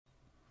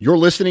You're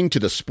listening to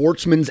the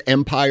Sportsman's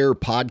Empire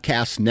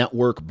Podcast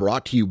Network,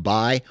 brought to you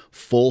by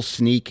Full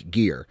Sneak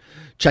Gear.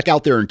 Check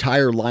out their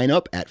entire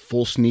lineup at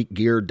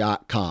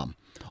fullsneakgear.com.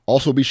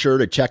 Also be sure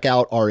to check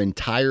out our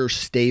entire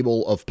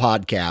stable of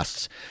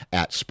podcasts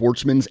at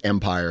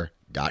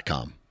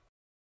sportsmansempire.com.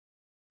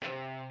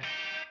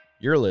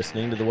 You're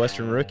listening to The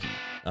Western Rookie,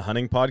 a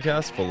hunting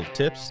podcast full of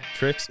tips,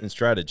 tricks, and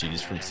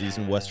strategies from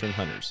seasoned Western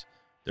hunters.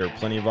 There are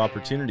plenty of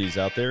opportunities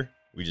out there.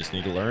 We just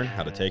need to learn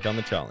how to take on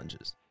the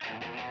challenges.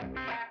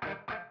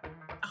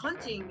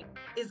 Hunting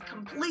is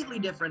completely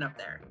different up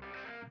there.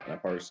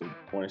 I've harvested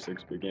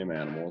 26 big game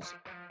animals.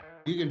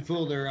 You can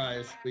fool their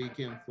eyes, but you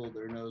can't fool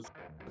their nose.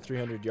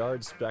 300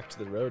 yards back to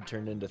the road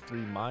turned into 3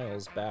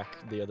 miles back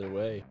the other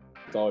way.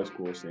 It's always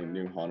cool seeing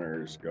new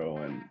hunters go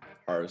and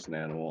harvest an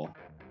animal.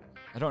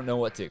 I don't know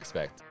what to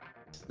expect.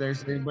 If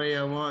there's anybody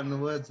I want in the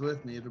woods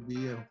with me, it'll be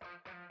you.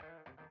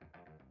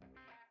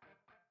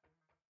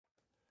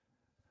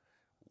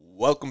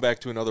 Welcome back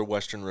to another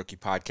Western Rookie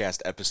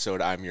Podcast episode.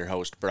 I'm your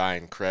host,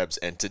 Brian Krebs,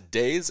 and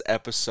today's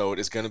episode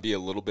is going to be a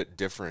little bit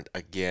different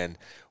again.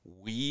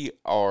 We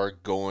are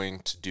going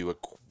to do a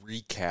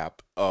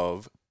recap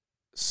of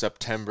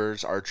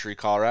September's Archery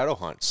Colorado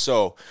hunt.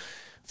 So,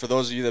 for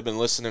those of you that have been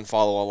listening,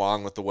 follow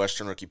along with the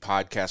Western Rookie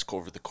Podcast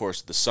over the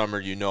course of the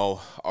summer, you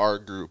know our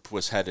group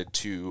was headed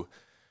to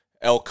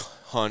elk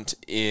hunt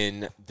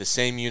in the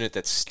same unit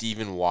that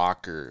Stephen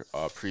Walker,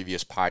 a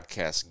previous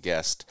podcast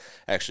guest,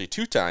 actually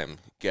two-time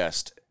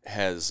guest,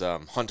 has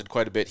hunted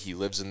quite a bit. He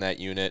lives in that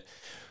unit,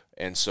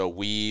 and so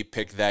we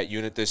picked that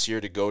unit this year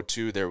to go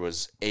to. There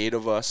was 8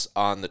 of us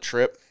on the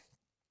trip,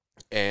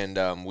 and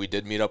we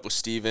did meet up with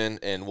Stephen,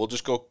 and we'll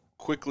just go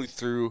quickly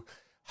through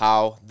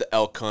how the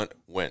elk hunt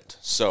went.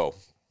 So,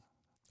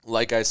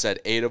 like I said,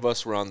 8 of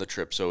us were on the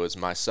trip. So it was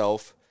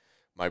myself,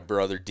 my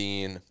brother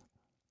Dean,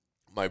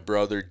 my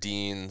brother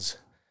Dean's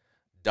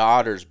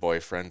daughter's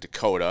boyfriend,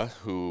 Dakota,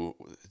 who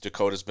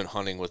Dakota's been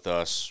hunting with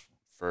us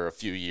for a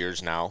few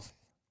years now.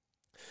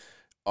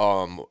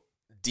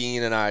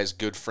 Dean and I's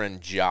good friend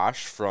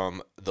Josh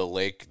from the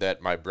lake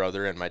that my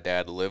brother and my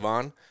dad live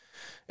on.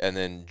 And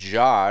then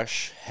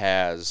Josh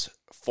has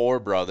 4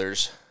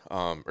 brothers,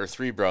 or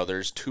 3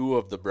 brothers. 2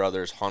 of the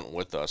brothers hunt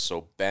with us,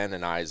 so Ben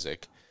and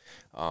Isaac.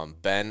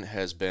 Ben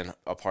has been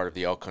a part of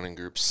the elk hunting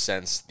group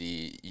since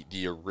the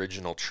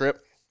original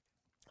trip.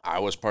 I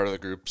was part of the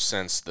group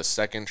since the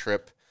second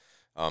trip.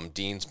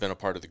 Dean's been a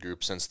part of the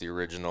group since the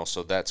original,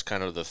 so that's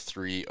kind of the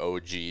 3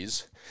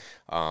 OGs.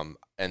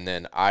 And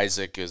then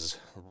Isaac is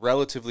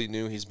relatively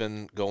new. He's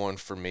been going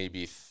for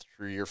maybe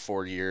 3 or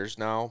 4 years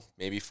now,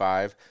 maybe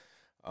 5.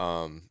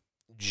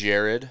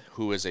 Jared,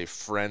 who is a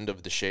friend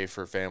of the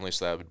Schaefer family,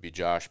 so that would be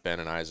Josh, Ben,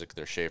 and Isaac.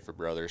 They're Schaefer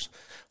brothers.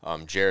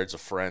 Jared's a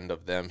friend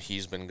of them.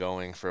 He's been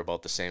going for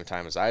about the same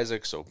time as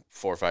Isaac, so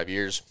 4 or 5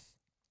 years.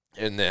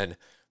 And then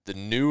the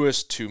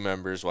newest 2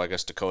 members, well, I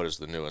guess Dakota's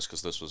the newest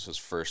because this was his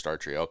first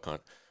archery elk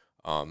hunt.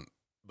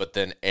 But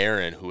then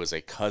Aaron, who is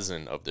a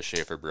cousin of the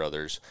Schaefer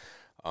brothers,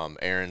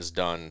 Aaron's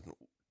done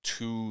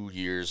 2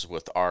 years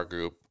with our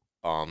group.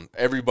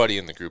 Everybody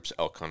in the group's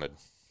elk hunted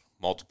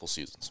multiple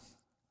seasons.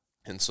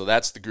 And so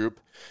that's the group.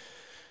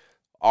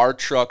 Our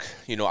truck,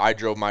 I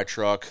drove my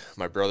truck.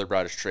 My brother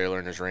brought his trailer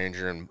and his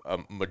Ranger and a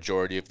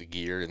majority of the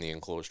gear in the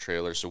enclosed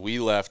trailer. So we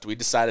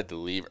decided to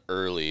leave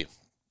early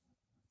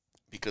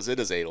because it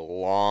is a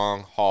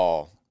long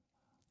haul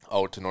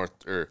out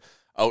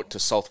to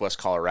southwest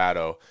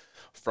Colorado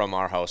from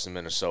our house in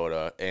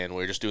Minnesota. And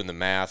we're just doing the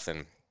math,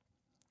 and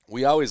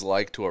we always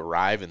like to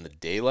arrive in the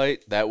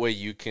daylight. That way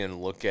you can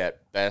look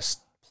at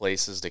best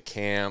places to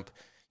camp.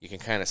 You can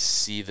kind of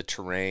see the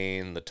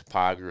terrain, the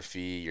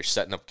topography. You're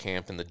setting up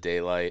camp in the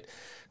daylight.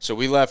 So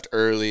we left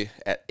early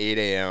at 8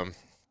 a.m.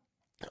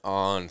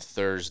 on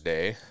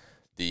Thursday.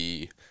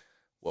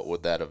 What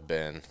would that have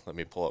been? Let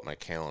me pull up my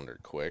calendar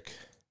quick.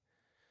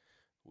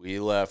 We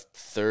left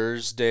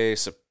Thursday,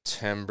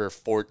 September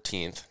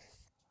 14th.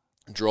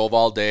 Drove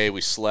all day.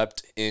 We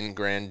slept in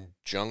Grand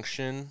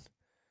Junction.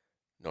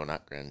 No,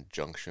 not Grand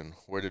Junction.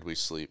 Where did we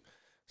sleep?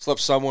 Slept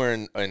somewhere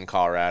in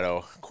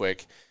Colorado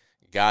quick.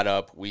 Got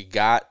up. We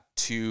got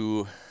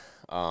to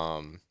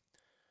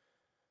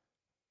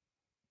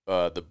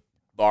the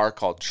bar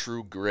called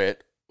True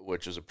Grit,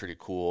 which is a pretty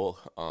cool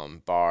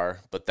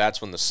bar. But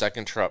that's when the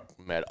second truck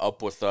met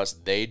up with us.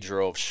 They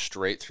drove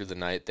straight through the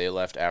night. They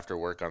left after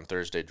work on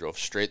Thursday, drove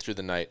straight through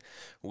the night.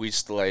 We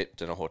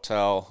slept in a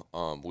hotel.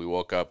 We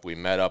woke up. We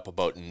met up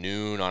about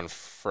noon on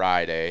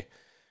Friday.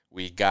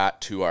 We got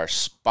to our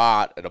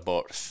spot at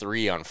about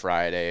 3 on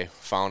Friday,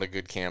 found a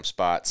good camp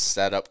spot,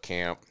 set up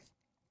camp.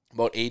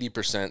 About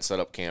 80%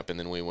 set up camp, and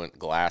then we went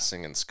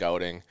glassing and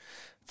scouting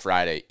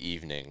Friday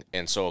evening.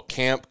 And so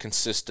camp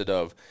consisted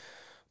of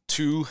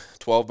 2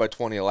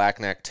 12-by-20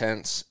 Alaknak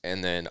tents,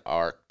 and then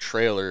our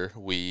trailer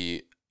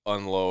we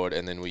unload,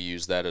 and then we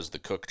use that as the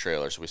cook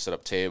trailer. So we set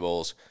up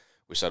tables,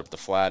 we set up the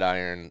flat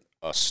iron,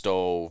 a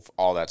stove,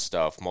 all that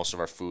stuff. Most of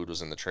our food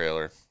was in the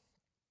trailer.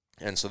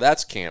 And so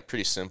that's camp,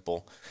 pretty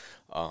simple.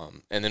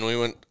 And then we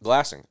went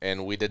glassing,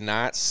 and we did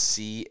not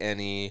see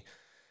any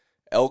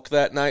elk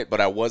that night,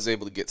 but I was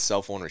able to get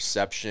cell phone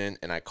reception,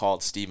 and I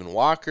called Stephen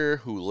Walker,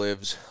 who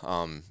lives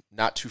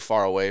not too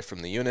far away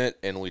from the unit,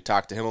 and we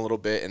talked to him a little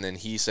bit, and then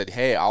he said,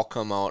 hey, I'll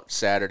come out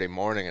Saturday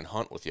morning and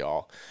hunt with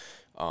y'all.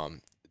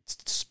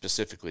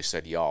 Specifically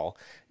said y'all.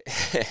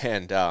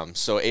 And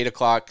so 8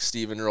 o'clock,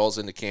 Stephen rolls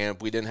into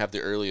camp. We didn't have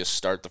the earliest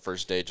start the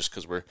first day just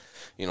because we're,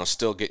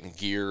 still getting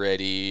gear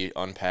ready,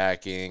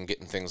 unpacking,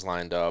 getting things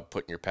lined up,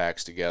 putting your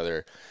packs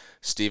together.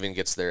 Stephen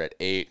gets there at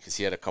 8 because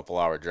he had a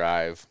couple-hour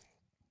drive.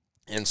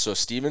 And so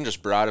Stephen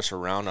just brought us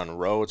around on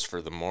roads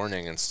for the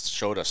morning and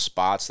showed us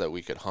spots that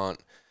we could hunt,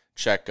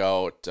 check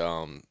out,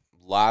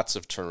 lots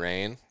of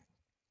terrain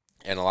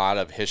and a lot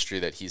of history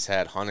that he's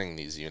had hunting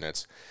these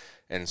units.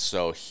 And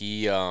so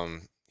he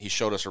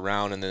showed us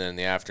around, and then in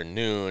the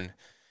afternoon,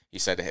 he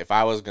said if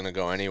I was going to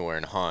go anywhere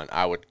and hunt,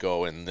 I would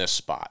go in this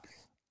spot.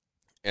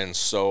 And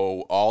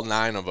so all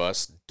 9 of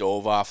us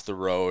dove off the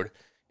road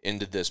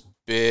into this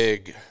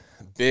big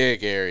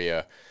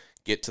area,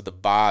 get to the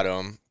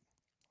bottom,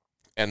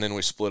 and then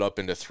we split up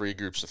into 3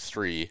 groups of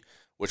 3,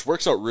 which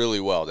works out really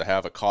well to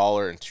have a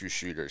caller and 2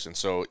 shooters. And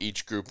so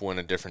each group went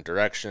a different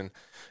direction.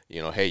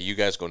 Hey, you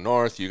guys go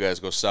north, you guys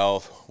go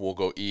south, we'll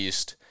go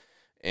east,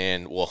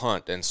 and we'll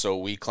hunt. And so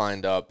we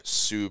climbed up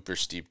super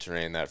steep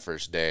terrain that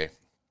first day.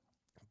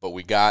 But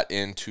we got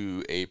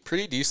into a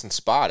pretty decent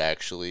spot,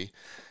 actually,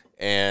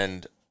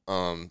 and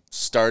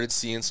started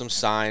seeing some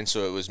signs.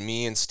 So it was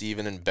me and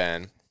Steven and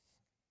Ben,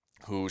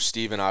 who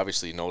Steven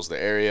obviously knows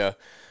the area.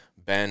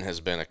 Ben has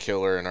been a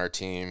killer in our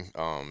team,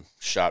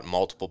 shot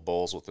multiple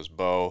bulls with his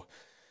bow.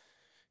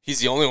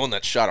 He's the only one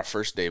that shot a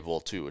first day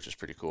bull too, which is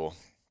pretty cool.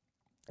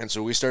 And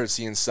so we started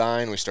seeing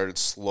sign. We started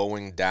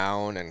slowing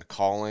down and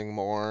calling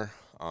more.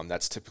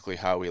 That's typically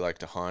how we like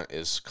to hunt,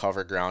 is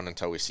cover ground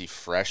until we see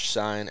fresh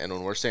sign. And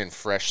when we're saying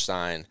fresh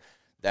sign,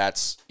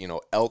 that's,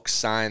 elk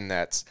sign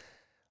that's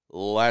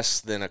less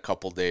than a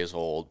couple days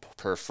old,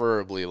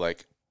 preferably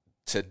like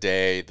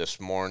today, this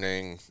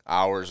morning,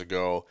 hours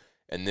ago,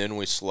 and then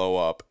we slow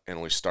up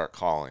and we start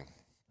calling.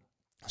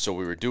 So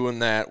we were doing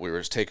that. We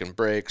were taking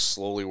breaks,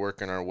 slowly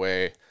working our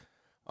way.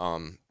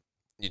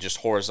 You just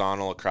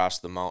horizontal across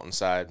the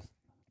mountainside.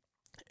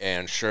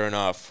 And sure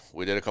enough,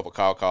 we did a couple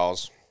cow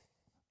calls,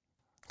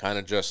 kind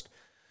of just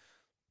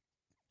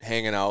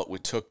hanging out. We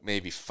took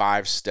maybe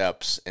 5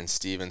 steps, and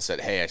Steven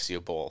said, hey, I see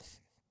a bull.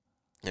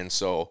 And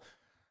so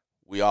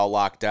we all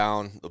locked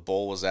down. The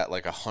bull was at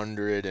like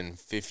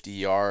 150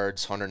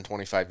 yards,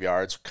 125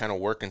 yards, kind of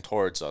working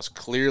towards us.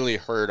 Clearly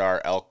heard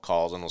our elk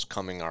calls and was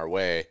coming our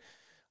way.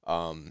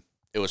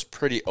 It was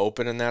pretty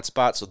open in that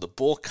spot, so the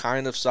bull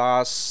kind of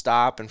saw us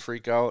stop and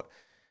freak out.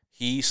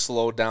 He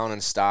slowed down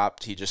and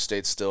stopped. He just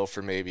stayed still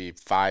for maybe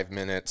 5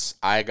 minutes.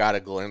 I got a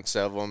glimpse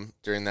of him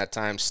during that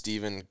time.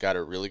 Steven got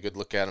a really good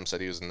look at him,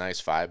 said he was a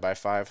nice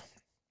 5x5.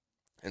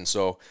 And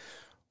so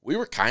we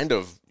were kind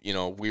of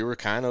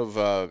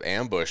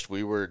ambushed.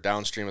 We were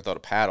downstream without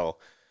a paddle.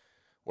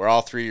 We're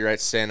all 3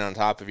 right standing on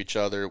top of each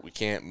other. We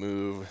can't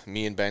move.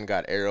 Me and Ben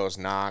got arrows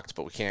knocked,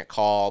 but we can't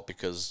call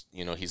because,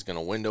 he's going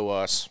to window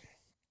us.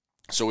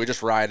 So we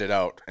just ride it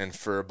out. And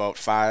for about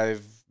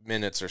 5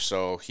 minutes or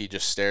so, he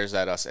just stares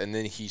at us. And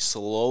then he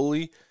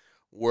slowly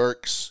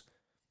works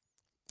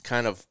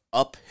kind of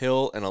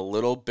uphill and a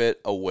little bit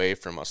away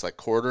from us, like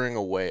quartering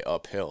away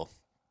uphill.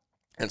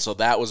 And so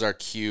that was our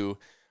cue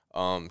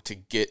to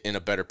get in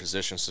a better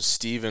position. So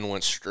Steven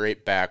went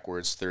straight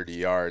backwards 30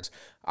 yards.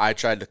 I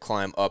tried to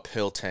climb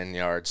uphill 10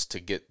 yards to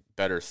get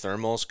better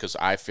thermals because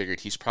I figured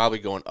he's probably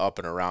going up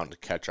and around to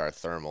catch our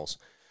thermals.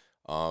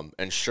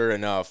 And sure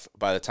enough,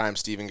 by the time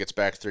Steven gets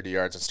back 30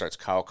 yards and starts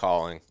cow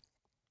calling,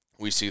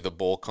 we see the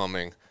bull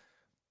coming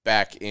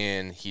back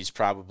in. He's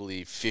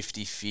probably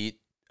 50 feet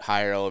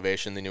higher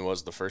elevation than he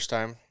was the first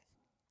time.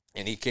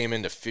 And he came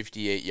into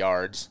 58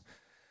 yards,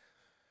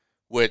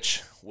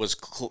 which was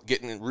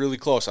getting really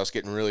close. I was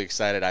getting really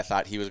excited. I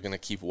thought he was going to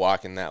keep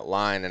walking that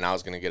line, and I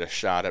was going to get a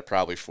shot at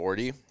probably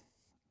 40.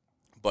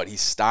 But he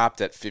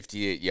stopped at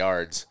 58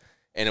 yards,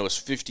 and it was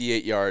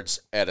 58 yards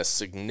at a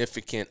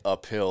significant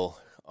uphill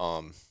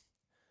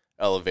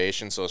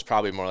elevation. So it was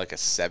probably more like a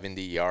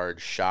 70-yard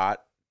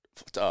shot,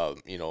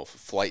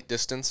 flight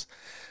distance,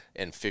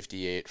 and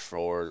 58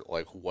 for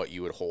like what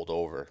you would hold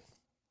over.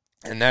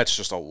 And that's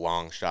just a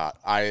long shot.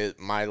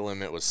 My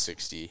limit was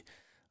 60.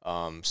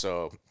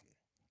 So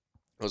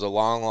it was a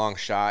long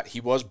shot. He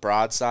was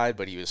broadside,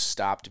 but he was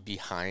stopped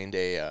behind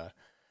a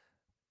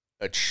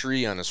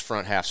tree on his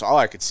front half. So all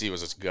I could see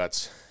was his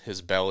guts,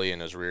 his belly,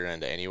 and his rear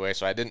end anyway.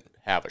 So I didn't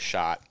have a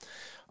shot.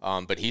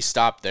 But he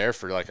stopped there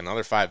for like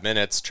another 5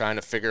 minutes trying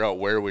to figure out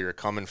where we were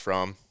coming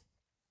from.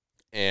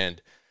 And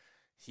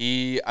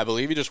I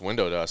believe he just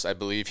windowed us. I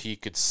believe he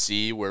could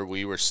see where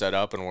we were set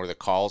up and where the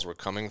calls were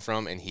coming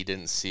from, and he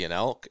didn't see an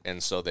elk,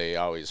 and so they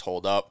always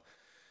hold up.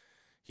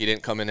 He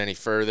didn't come in any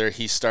further.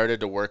 He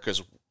started to work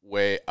his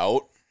way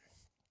out,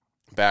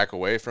 back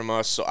away from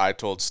us, so I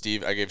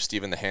gave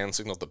Steven the hand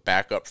signal to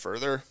back up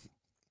further,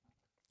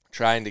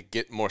 trying to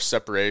get more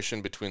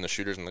separation between the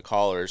shooters and the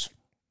callers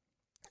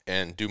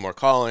and do more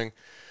calling,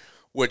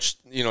 which,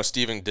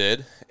 Steven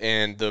did,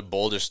 and the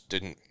bull just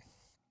didn't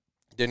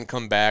Didn't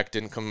come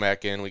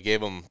back in. We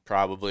gave him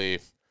probably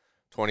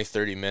 20,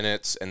 30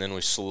 minutes, and then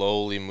we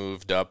slowly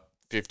moved up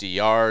 50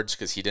 yards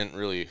because he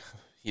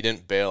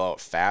didn't bail out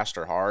fast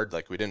or hard.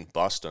 Like, we didn't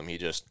bust him. He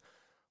just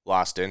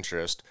lost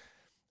interest.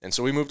 And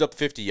so we moved up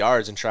 50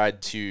 yards and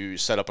tried to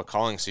set up a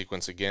calling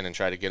sequence again and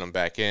try to get him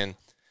back in.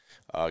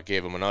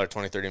 Gave him another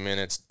 20, 30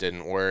 minutes.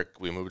 Didn't work.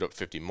 We moved up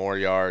 50 more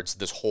yards.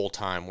 This whole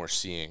time we're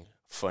seeing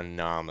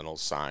phenomenal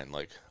sign.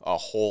 Like, a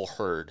whole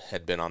herd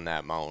had been on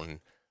that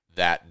mountain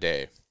that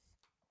day.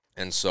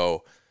 And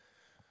so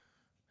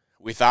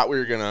we thought we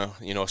were going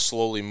to,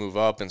 slowly move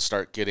up and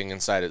start getting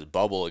inside his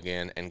bubble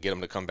again and get him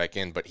to come back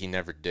in, but he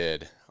never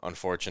did,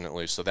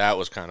 unfortunately. So that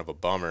was kind of a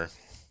bummer,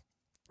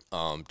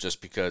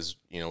 just because,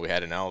 we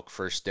had an elk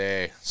first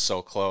day,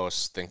 so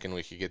close, thinking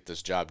we could get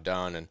this job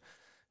done, and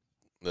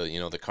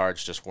the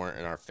cards just weren't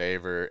in our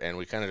favor, and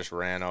we kind of just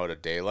ran out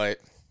of daylight.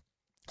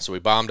 So we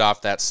bombed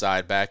off that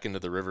side back into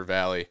the river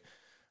valley,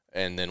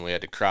 and then we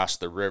had to cross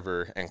the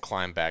river and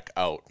climb back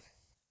out.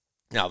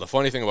 Now, the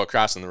funny thing about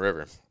crossing the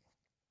river,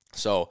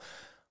 so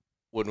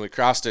when we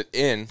crossed it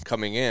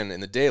coming in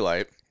the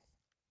daylight,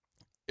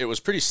 it was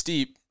pretty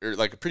steep, or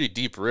like a pretty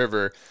deep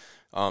river.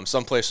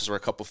 Some places were a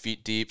couple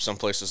feet deep. Some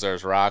places there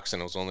was rocks,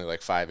 and it was only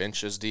like 5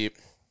 inches deep.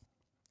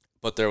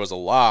 But there was a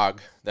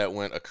log that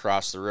went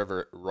across the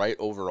river right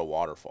over a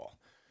waterfall.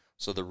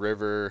 So the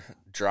river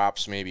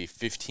drops maybe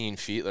 15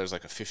 feet. There's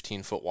like a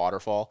 15-foot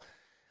waterfall,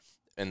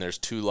 and there's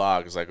 2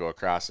 logs that go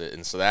across it.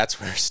 And so that's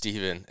where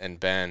Steven and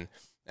Ben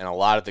and a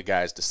lot of the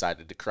guys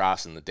decided to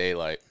cross in the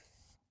daylight.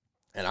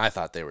 And I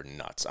thought they were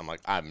nuts. I'm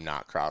like, I'm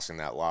not crossing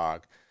that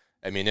log.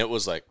 I mean, it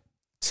was like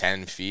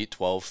 10 feet,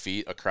 12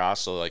 feet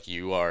across. So like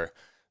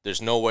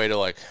there's no way to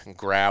like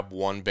grab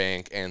one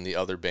bank and the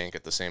other bank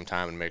at the same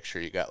time and make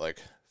sure you got like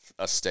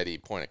a steady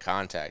point of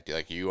contact.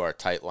 Like, you are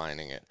tight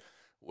lining it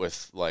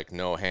with like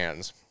no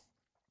hands.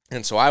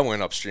 And so I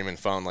went upstream and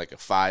found like a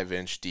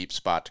 5-inch deep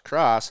spot to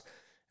cross.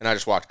 And I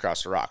just walked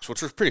across the rocks,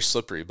 which was pretty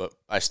slippery, but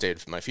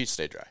my feet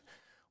stayed dry.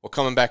 Well,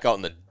 coming back out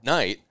in the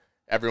night,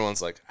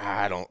 everyone's like,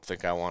 I don't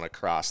think I want to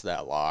cross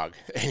that log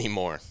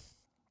anymore.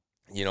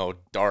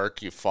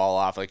 Dark, you fall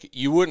off. Like,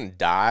 you wouldn't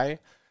die.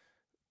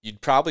 You'd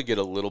probably get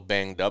a little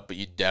banged up, but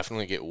you'd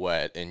definitely get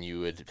wet, and you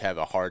would have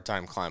a hard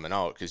time climbing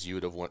out because you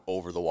would have went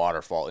over the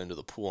waterfall into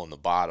the pool on the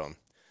bottom.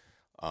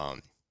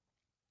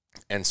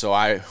 And so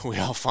we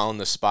all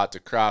found this spot to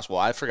cross. Well,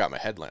 I forgot my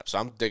headlamp, so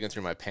I'm digging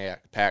through my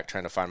pack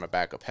trying to find my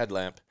backup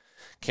headlamp.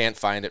 Can't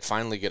find it,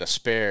 finally get a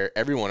spare.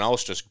 Everyone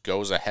else just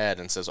goes ahead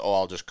and says,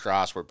 I'll just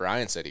cross where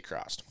Brian said he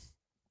crossed.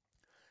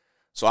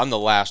 So I'm the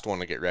last one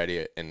to get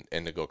ready and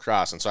to go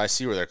cross. And so I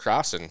see where they're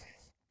crossing,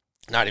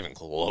 not even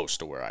close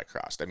to where I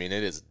crossed. I mean,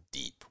 it is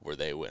deep where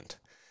they went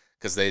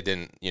because they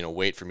didn't,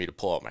 wait for me to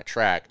pull out my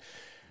track.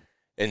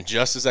 And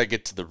just as I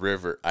get to the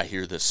river, I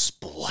hear this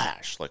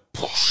splash, like,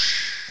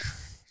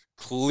 poosh.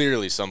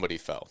 Clearly somebody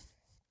fell.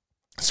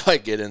 So I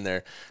get in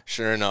there.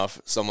 Sure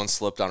enough, someone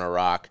slipped on a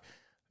rock.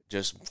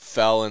 Just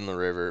fell in the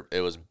river.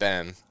 It was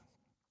Ben.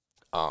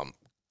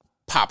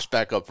 Pops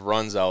back up,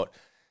 runs out,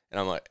 and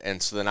I'm like, and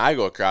so then I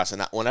go across,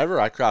 and whenever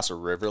I cross a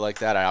river like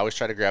that, I always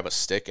try to grab a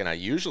stick, and I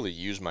usually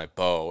use my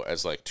bow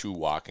as like 2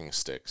 walking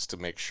sticks to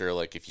make sure,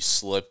 like, if you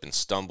slip and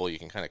stumble, you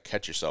can kind of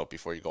catch yourself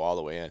before you go all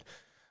the way in.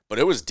 But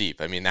it was deep.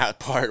 I mean, that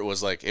part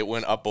was like, it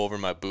went up over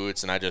my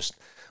boots, and I just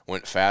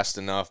went fast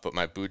enough, but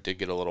my boot did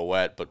get a little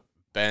wet, but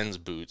Ben's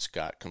boots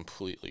got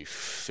completely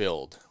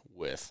filled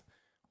with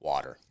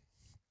water.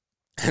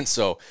 And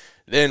so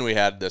then we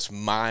had this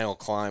mile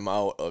climb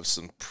out of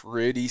some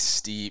pretty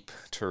steep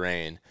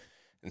terrain.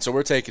 And so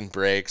we're taking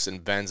breaks,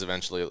 and Ben's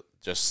eventually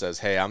just says,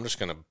 hey, I'm just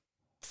going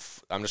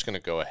to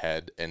go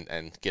ahead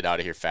and get out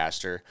of here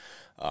faster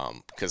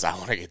because I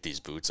want to get these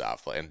boots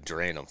off and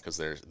drain them because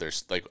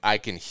there's like, I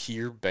can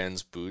hear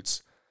Ben's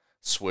boots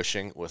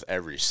swishing with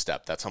every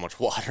step. That's how much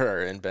water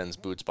are in Ben's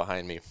boots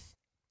behind me.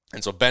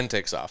 And so Ben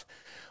takes off.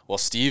 Well,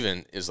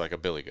 Steven is like a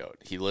billy goat.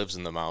 He lives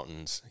in the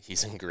mountains.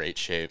 He's in great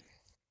shape.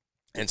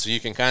 And so you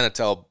can kind of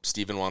tell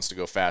Steven wants to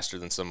go faster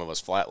than some of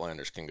us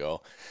flatlanders can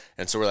go.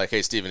 And so we're like,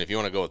 hey, Steven, if you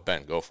want to go with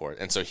Ben, go for it.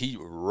 And so he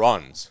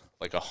runs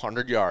like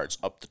 100 yards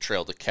up the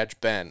trail to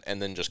catch Ben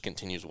and then just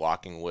continues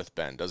walking with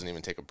Ben. Doesn't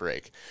even take a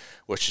break,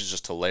 which is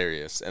just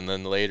hilarious. And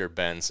then later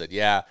Ben said,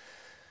 yeah,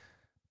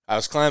 I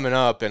was climbing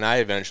up and I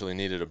eventually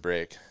needed a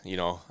break.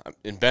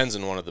 And Ben's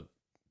in one of the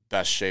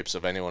best shapes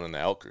of anyone in the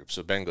elk group.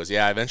 So Ben goes,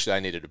 yeah, eventually I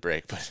needed a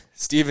break. But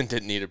Steven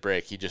didn't need a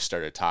break. He just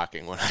started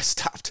talking when I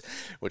stopped,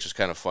 which is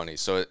kind of funny.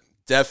 So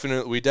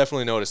we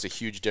definitely noticed a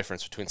huge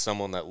difference between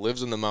someone that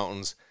lives in the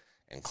mountains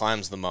and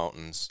climbs the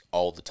mountains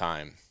all the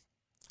time,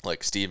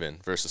 like Steven,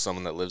 versus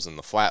someone that lives in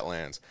the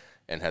flatlands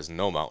and has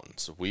no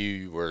mountains.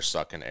 We were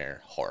sucking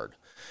air hard.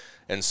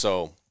 And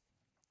so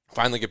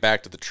finally get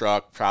back to the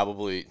truck,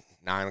 probably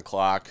 9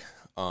 o'clock,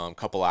 a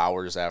couple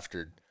hours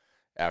after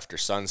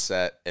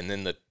sunset. And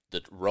then the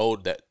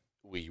road that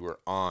we were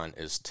on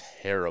is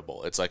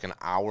terrible. It's like an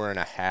hour and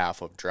a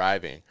half of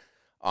driving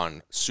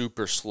on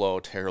super slow,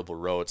 terrible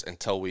roads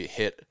until we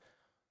hit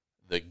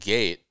the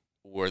gate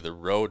where the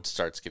road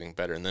starts getting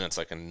better, and then it's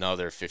like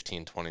another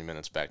 15, 20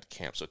 minutes back to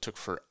camp. So it took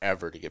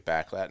forever to get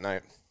back that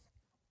night.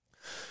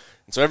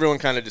 And so everyone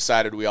kind of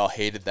decided we all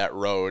hated that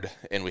road,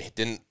 and we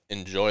didn't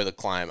enjoy the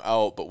climb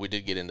out, but we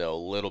did get into a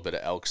little bit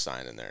of elk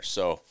sign in there.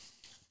 So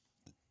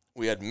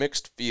we had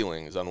mixed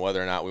feelings on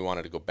whether or not we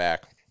wanted to go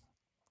back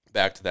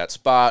to that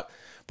spot,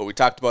 but we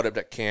talked about it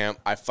at camp.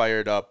 I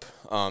fired up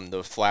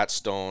the flat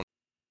stone.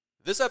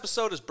 This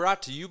episode is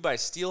brought to you by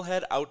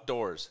Steelhead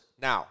Outdoors.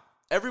 Now,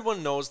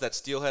 everyone knows that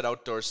Steelhead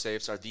Outdoor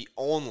safes are the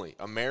only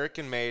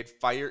American-made,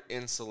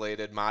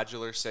 fire-insulated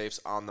modular safes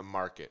on the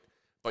market.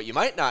 But you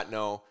might not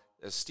know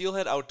that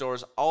Steelhead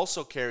Outdoors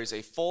also carries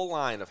a full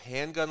line of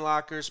handgun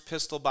lockers,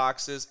 pistol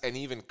boxes, and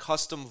even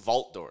custom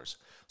vault doors.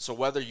 So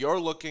whether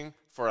you're looking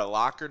for a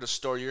locker to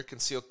store your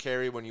concealed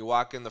carry when you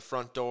walk in the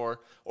front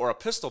door, or a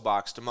pistol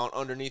box to mount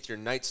underneath your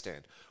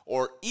nightstand,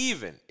 or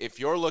even if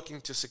you're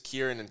looking to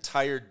secure an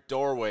entire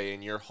doorway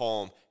in your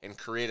home and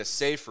create a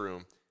safe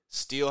room,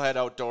 Steelhead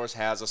Outdoors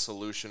has a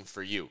solution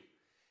for you.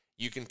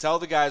 You can tell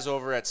the guys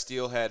over at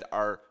Steelhead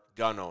are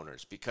gun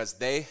owners because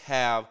they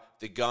have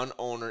the gun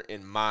owner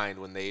in mind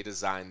when they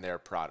design their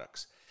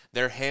products.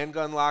 Their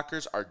handgun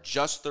lockers are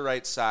just the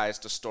right size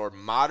to store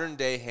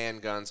modern-day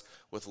handguns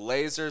with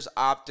lasers,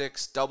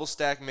 optics,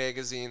 double-stack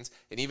magazines,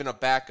 and even a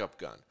backup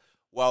gun,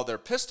 while their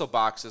pistol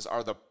boxes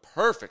are the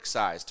perfect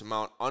size to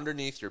mount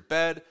underneath your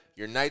bed,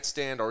 your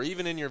nightstand, or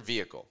even in your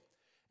vehicle.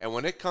 And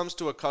when it comes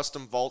to a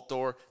custom vault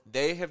door,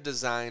 they have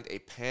designed a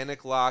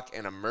panic lock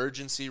and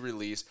emergency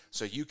release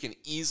so you can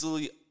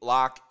easily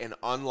lock and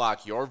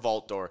unlock your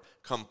vault door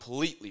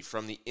completely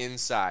from the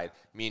inside,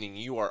 meaning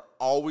you are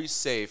always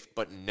safe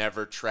but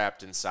never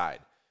trapped inside.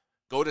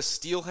 Go to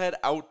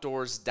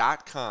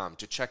steelheadoutdoors.com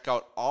to check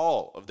out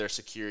all of their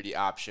security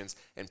options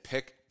and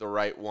pick the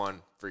right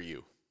one for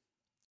you.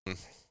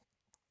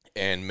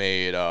 And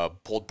made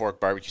pulled pork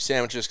barbecue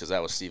sandwiches because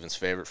that was Steven's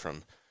favorite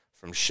from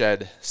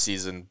shed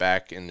season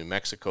back in New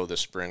Mexico this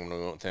spring when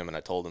we went with him, and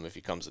I told him if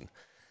he comes and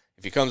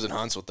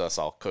hunts with us,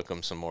 I'll cook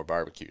him some more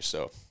barbecue.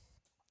 So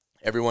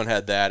everyone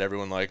had that,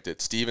 everyone liked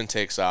it. Steven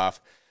takes off,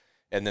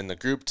 and then the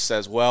group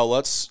says, well,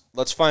 let's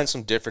find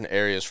some different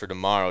areas for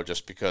tomorrow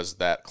just because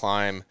that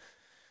climb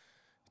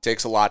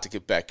takes a lot to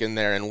get back in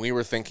there. And we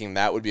were thinking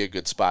that would be a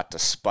good spot to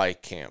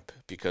spike camp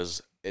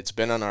because it's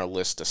been on our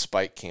list to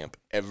spike camp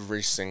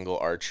every single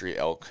archery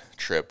elk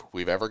trip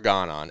we've ever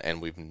gone on,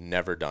 and we've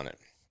never done it.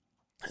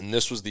 And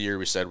this was the year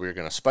we said we were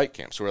going to spike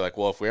camp. So we're like,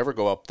 well, if we ever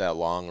go up that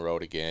long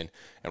road again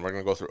and we're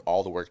going to go through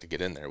all the work to get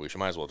in there, we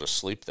might as well just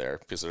sleep there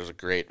because there's a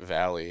great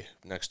valley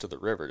next to the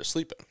river to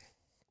sleep in.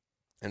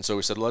 And so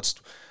we said, let's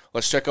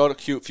check out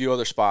a few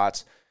other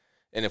spots.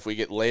 And if we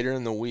get later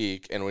in the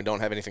week and we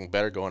don't have anything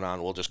better going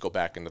on, we'll just go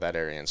back into that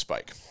area and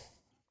spike.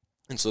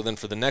 And so then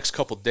for the next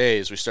couple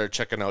days, we started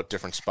checking out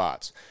different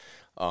spots.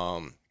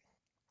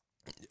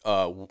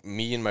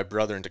 Me and my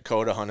brother in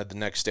Dakota hunted the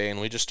next day, and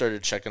we just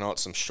started checking out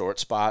some short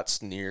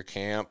spots near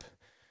camp.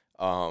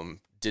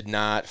 Did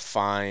not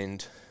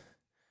find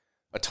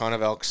a ton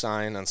of elk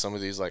sign on some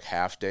of these like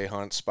half-day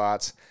hunt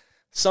spots.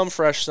 Some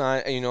fresh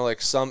sign,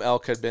 like some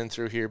elk had been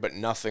through here, but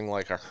nothing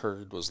like a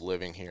herd was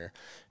living here.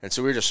 And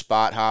so we were just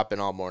spot hopping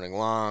all morning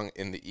long.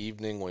 In the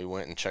evening, we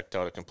went and checked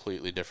out a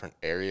completely different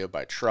area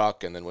by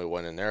truck, and then we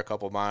went in there a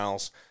couple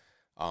miles.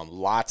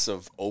 Lots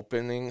of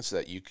openings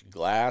that you could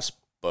glass,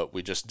 but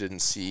we just didn't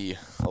see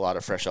a lot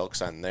of fresh elk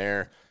sign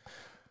there.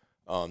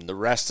 The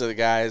rest of the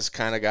guys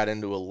kind of got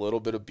into a little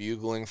bit of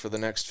bugling for the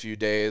next few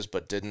days,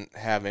 but didn't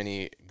have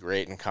any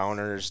great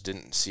encounters,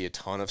 didn't see a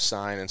ton of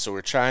sign. And so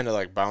we're trying to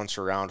like bounce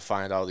around,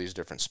 find all these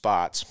different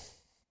spots.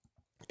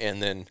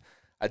 And then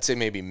I'd say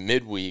maybe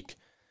midweek,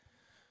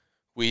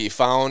 we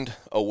found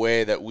a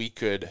way that we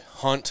could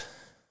hunt.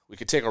 We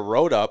could take a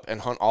road up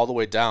and hunt all the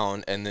way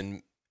down. And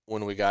then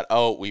when we got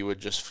out, we would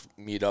just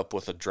meet up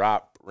with a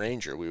drop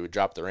ranger. We would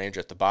drop the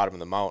ranger at the bottom of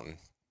the mountain.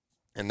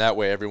 And that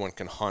way everyone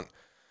can hunt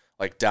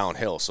like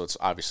downhill, so it's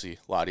obviously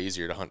a lot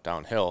easier to hunt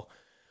downhill.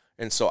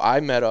 And so I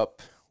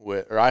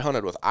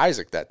hunted with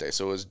Isaac that day.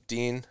 So it was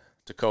Dean,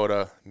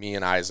 Dakota, me,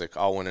 and Isaac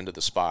all went into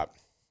the spot.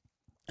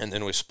 And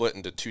then we split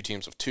into two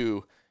teams of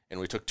two, and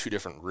we took two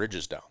different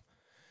ridges down.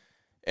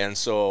 And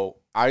so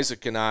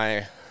Isaac and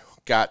I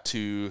got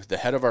to the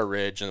head of our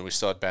ridge, and we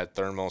still had bad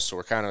thermals, so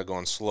we're kind of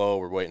going slow.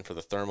 We're waiting for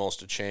the thermals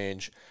to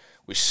change.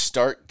 We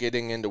start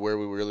getting into where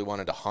we really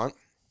wanted to hunt,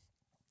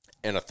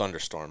 and a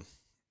thunderstorm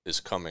is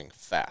coming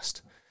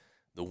fast.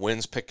 The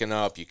wind's picking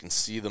up. You can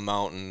see the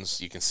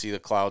mountains. You can see the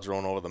clouds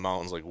rolling over the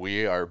mountains. Like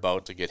we are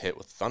about to get hit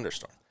with a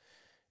thunderstorm.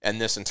 And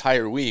this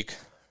entire week,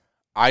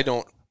 I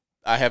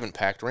haven't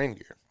packed rain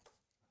gear.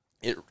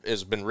 It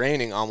has been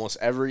raining almost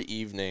every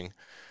evening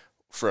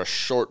for a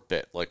short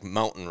bit, like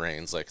mountain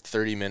rains, like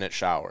 30-minute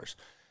showers.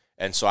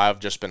 And so I've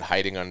just been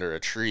hiding under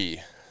a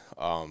tree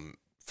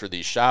for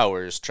these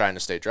showers, trying to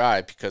stay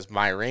dry because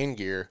my rain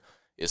gear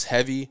is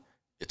heavy,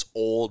 it's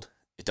old,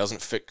 it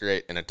doesn't fit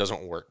great, and it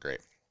doesn't work great.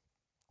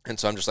 And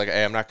so I'm just like,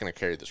 hey, I'm not going to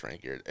carry this rain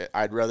gear.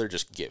 I'd rather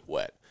just get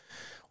wet.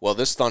 Well,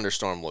 this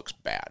thunderstorm looks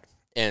bad.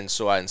 And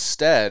so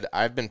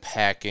I've been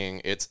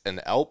packing, it's an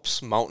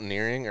Alps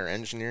Mountaineering or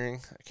Engineering.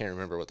 I can't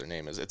remember what their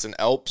name is. It's an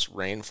Alps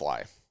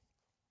rainfly.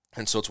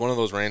 And so it's one of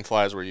those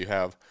rainflies where you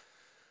have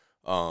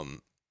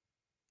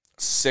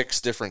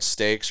 6 different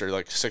stakes or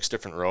like 6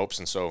 different ropes.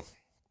 And so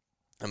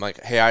I'm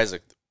like, hey,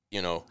 Isaac,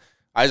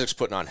 Isaac's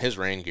putting on his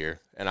rain gear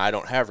and I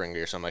don't have rain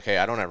gear. So I'm like, hey,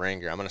 I don't have rain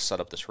gear. I'm going to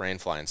set up this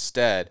rainfly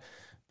instead,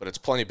 but it's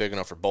plenty big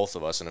enough for both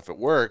of us. And if it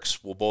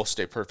works, we'll both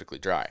stay perfectly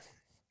dry.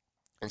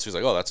 And so he's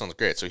like, oh, that sounds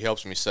great. So he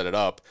helps me set it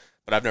up,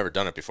 but I've never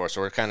done it before. So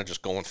we're kind of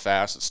just going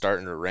fast. It's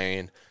starting to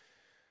rain,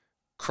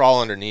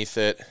 crawl underneath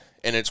it,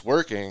 and it's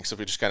working. So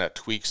we just kind of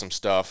tweak some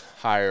stuff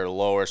higher or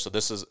lower. So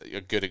this is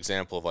a good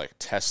example of like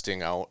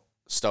testing out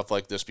stuff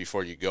like this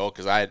before you go.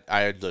 Cause I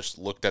had just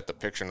looked at the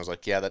picture and was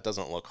like, yeah, that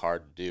doesn't look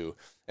hard to do.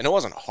 And it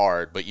wasn't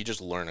hard, but you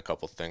just learn a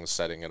couple things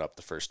setting it up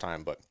the first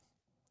time.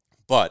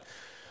 But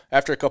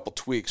after a couple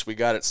tweaks, we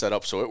got it set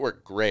up. So it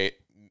worked great.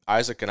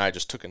 Isaac and I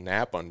just took a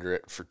nap under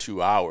it for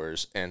 2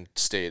 hours and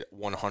stayed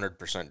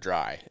 100%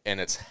 dry.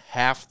 And it's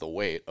half the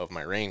weight of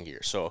my rain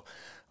gear. So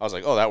I was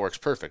like, oh, that works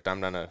perfect.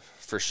 I'm going to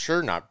for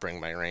sure not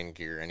bring my rain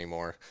gear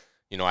anymore.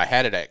 I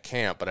had it at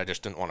camp, but I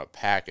just didn't want to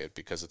pack it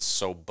because it's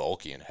so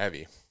bulky and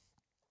heavy.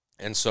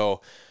 And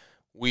so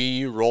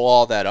we roll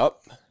all that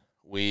up.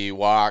 We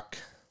walk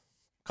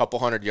a couple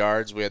hundred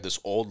yards. We had this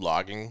old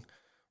logging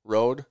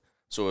road.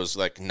 So it was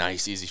like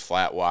nice, easy,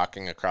 flat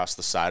walking across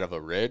the side of a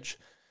ridge.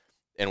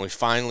 And we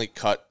finally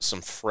cut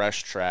some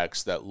fresh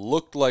tracks that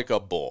looked like a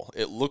bull.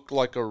 It looked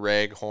like a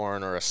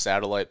raghorn or a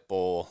satellite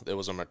bull. It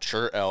was a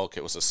mature elk.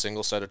 It was a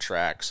single set of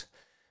tracks.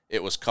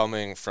 It was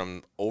coming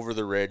from over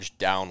the ridge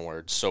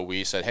downwards. So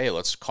we said, hey,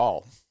 let's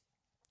call.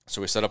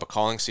 So we set up a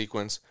calling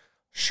sequence.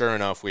 Sure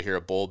enough, we hear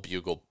a bull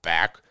bugle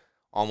back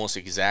almost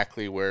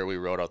exactly where we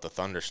rode out the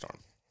thunderstorm.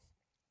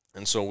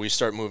 And so we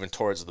start moving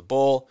towards the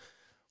bull.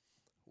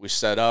 We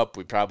set up.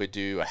 We probably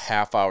do a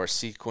half-hour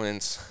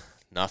sequence.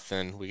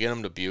 Nothing. We get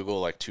him to bugle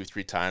like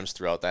 2-3 times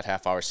throughout that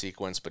half-hour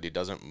sequence, but he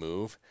doesn't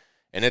move.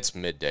 And it's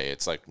midday.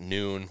 It's like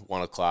noon,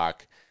 1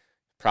 o'clock,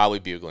 probably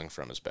bugling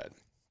from his bed.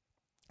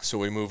 So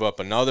we move up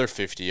another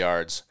 50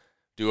 yards,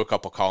 do a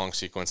couple calling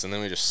sequence, and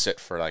then we just sit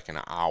for like an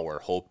hour,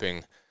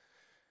 hoping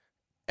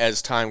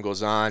as time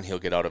goes on, he'll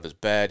get out of his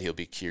bed, he'll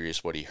be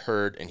curious what he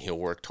heard, and he'll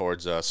work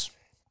towards us.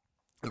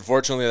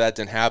 Unfortunately, that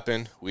didn't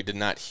happen. We did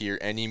not hear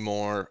any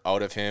more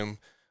out of him.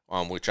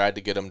 We tried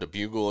to get him to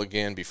bugle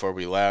again before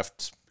we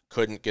left.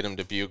 Couldn't get him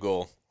to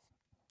bugle.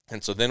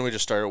 And so then we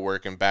just started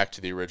working back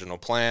to the original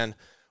plan,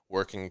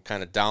 working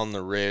kind of down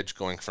the ridge,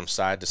 going from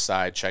side to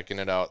side, checking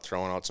it out,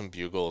 throwing out some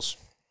bugles.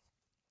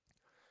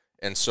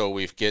 And so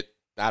we get,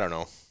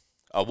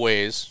 a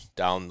ways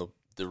down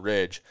the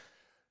ridge.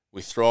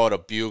 We throw out a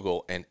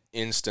bugle, and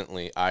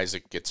instantly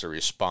Isaac gets a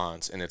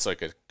response. And it's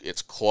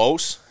it's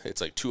close.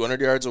 It's like 200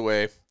 yards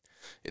away.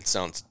 It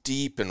sounds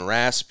deep and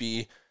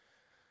raspy.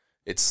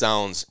 It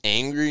sounds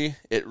angry.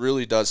 It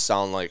really does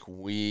sound like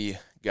we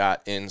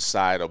got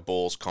inside a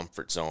bull's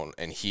comfort zone,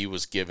 and he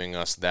was giving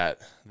us that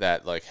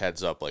like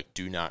heads up, like,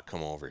 do not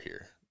come over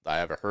here. I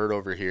have a herd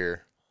over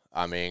here.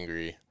 I'm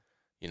angry.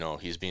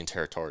 He's being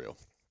territorial.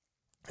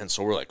 And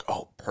so we're like,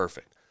 oh,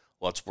 perfect.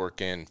 Let's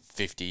work in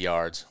 50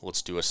 yards.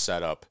 Let's do a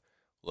setup.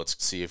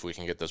 Let's see if we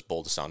can get this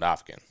bull to sound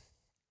off again.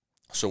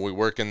 So we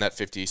work in that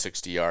 50,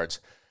 60 yards.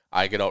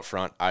 I get out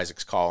front.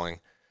 Isaac's calling.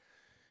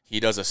 He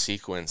does a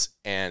sequence,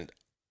 and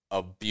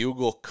a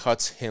bugle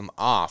cuts him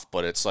off,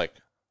 but it's like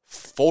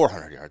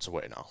 400 yards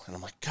away now. And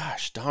I'm like,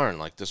 gosh darn,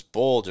 like this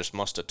bull just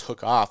must have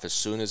took off as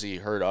soon as he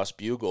heard us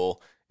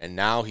bugle, and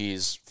now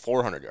he's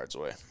 400 yards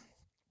away.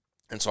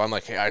 And so I'm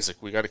like, hey, Isaac,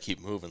 we got to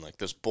keep moving. Like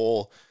this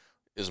bull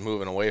is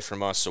moving away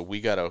from us, so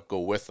we got to go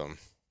with him.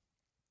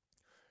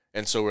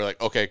 And so we're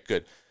like, okay,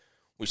 good.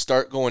 We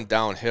start going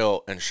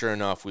downhill, and sure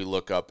enough, we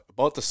look up.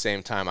 About the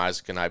same time,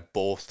 Isaac and I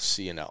both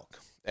see an elk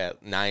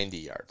at 90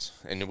 yards.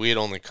 And we had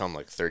only come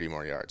like 30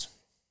 more yards.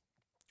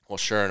 Well,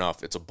 sure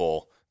enough, it's a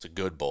bull. It's a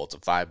good bull. It's a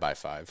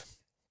 5x5.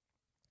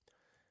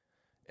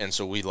 And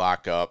so we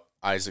lock up.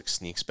 Isaac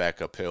sneaks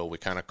back uphill. We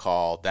kind of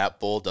call. That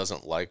bull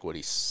doesn't like what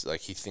he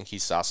think he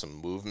saw some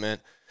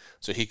movement.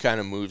 So he kind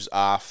of moves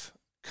off,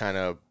 kind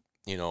of,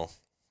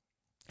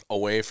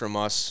 away from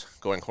us,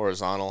 going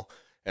horizontal.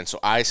 And so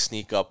I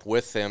sneak up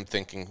with him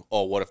thinking,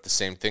 oh, what if the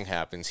same thing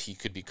happens? He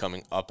could be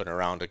coming up and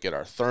around to get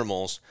our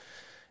thermals.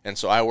 And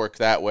so I work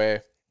that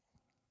way.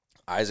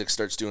 Isaac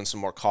starts doing some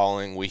more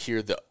calling. We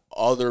hear the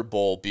other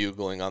bull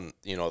bugling on,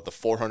 the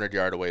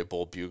 400-yard away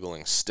bull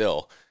bugling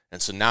still.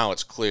 And so now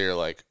it's clear,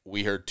 like,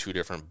 we heard 2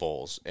 different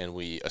bulls, and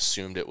we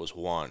assumed it was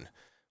one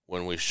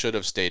when we should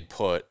have stayed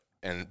put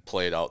and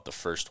played out the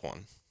first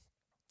one.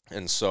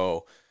 And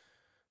so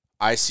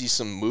I see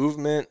some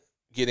movement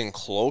getting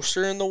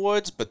closer in the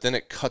woods, but then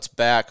it cuts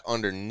back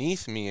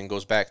underneath me and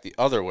goes back the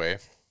other way.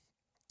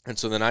 And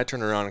so then I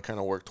turn around and kind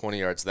of work 20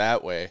 yards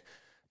that way.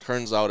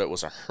 Turns out it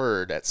was a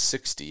herd at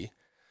 60.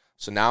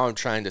 So now I'm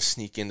trying to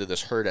sneak into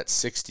this herd at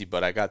 60,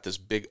 but I got this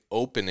big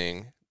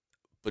opening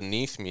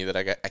beneath me that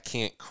I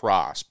can't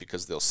cross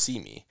because they'll see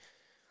me.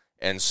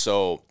 And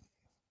so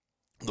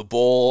the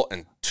bull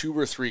and 2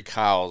 or 3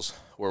 cows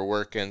were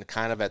working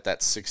kind of at that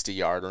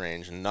 60-yard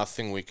range, and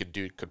nothing we could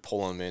do could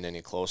pull them in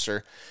any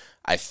closer.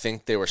 I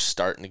think they were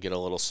starting to get a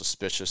little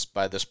suspicious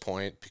by this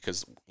point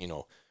because,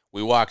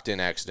 we walked in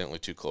accidentally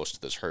too close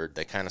to this herd.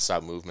 They kind of saw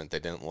movement they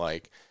didn't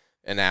like.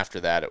 And after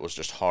that, it was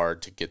just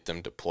hard to get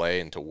them to play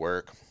and to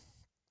work.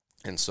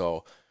 And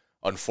so,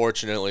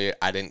 unfortunately,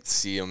 I didn't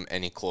see them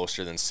any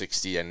closer than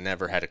 60. I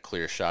never had a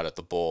clear shot at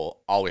the bull.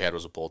 All we had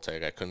was a bull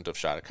tag. I couldn't have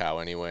shot a cow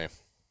anyway.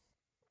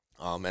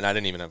 And I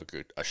didn't even have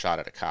a shot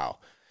at a cow.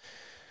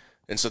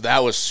 And so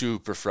that was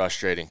super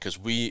frustrating because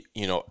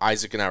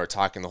Isaac and I were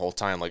talking the whole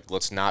time, like,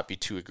 let's not be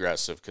too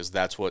aggressive because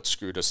that's what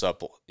screwed us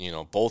up.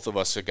 Both of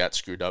us had got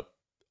screwed up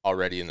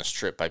already in this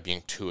trip by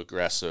being too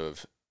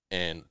aggressive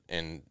and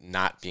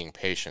not being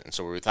patient. And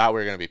so we thought we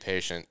were going to be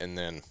patient, and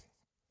then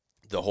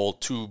the whole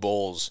 2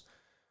 bulls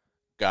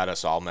got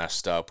us all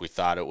messed up. We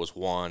thought it was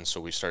one, so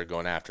we started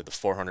going after the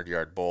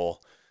 400-yard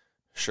bull.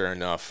 Sure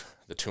enough,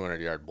 the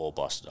 200-yard bull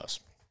busted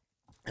us.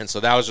 And so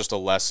that was just a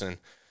lesson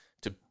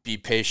to be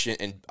patient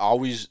and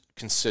always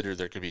consider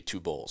there could be 2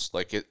 bulls.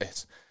 Like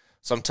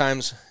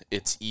sometimes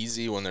it's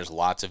easy when there's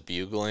lots of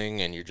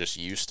bugling and you're just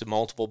used to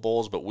multiple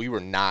bulls, but we were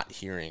not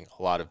hearing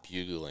a lot of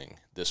bugling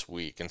this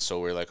week. And so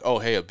we're like, oh,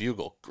 hey, a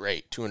bugle,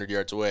 great, 200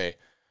 yards away.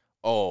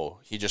 Oh,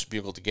 he just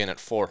bugled again at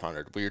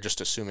 400. We were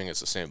just assuming it's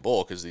the same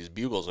bull because these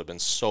bugles have been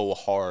so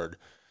hard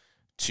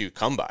to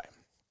come by.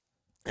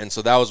 And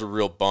so that was a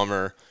real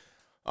bummer.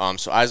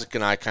 So Isaac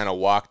and I kind of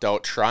walked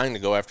out trying to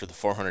go after the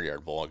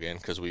 400-yard bull again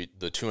because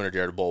the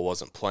 200-yard bull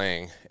wasn't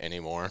playing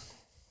anymore.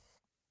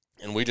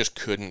 And we just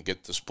couldn't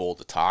get this bull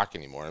to talk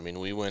anymore. I mean,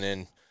 we went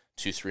in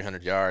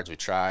 200-300 yards. We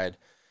tried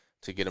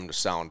to get him to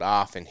sound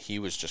off, and he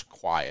was just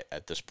quiet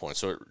at this point.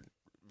 So it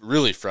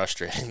really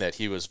frustrating that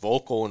he was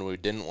vocal when we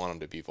didn't want him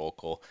to be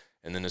vocal.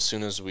 And then as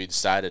soon as we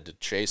decided to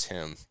chase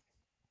him,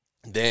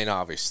 then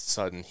all of a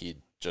sudden he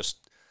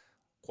just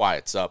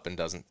quiets up and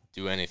doesn't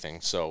do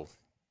anything. So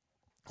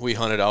we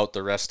hunted out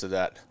the rest of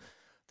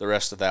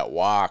that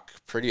walk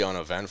pretty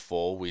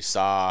uneventful. We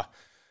saw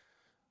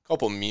a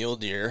couple mule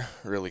deer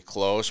really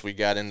close. We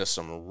got into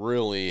some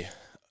really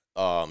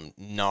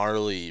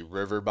gnarly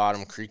river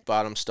bottom, creek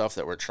bottom stuff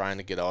that we're trying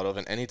to get out of.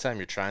 And anytime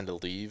you're trying to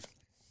leave,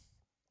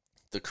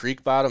 the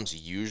creek bottoms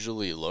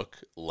usually look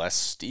less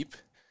steep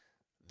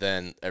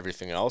than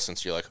everything else. And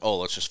so you're like, oh,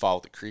 let's just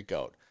follow the creek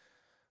out.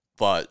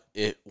 But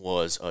it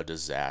was a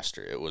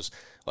disaster. It was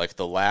like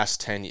the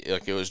last 10,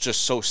 like it was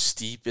just so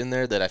steep in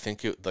there that I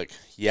think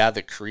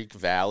the creek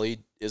valley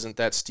isn't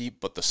that steep,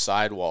 but the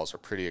sidewalls are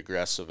pretty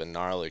aggressive and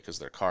gnarly because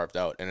they're carved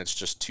out, and it's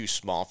just too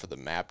small for the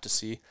map to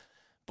see.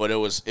 But it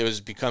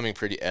was becoming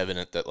pretty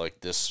evident that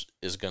like this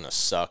is going to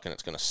suck, and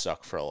it's going to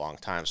suck for a long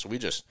time. So we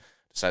just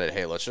decided,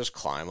 hey, let's just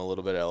climb a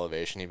little bit of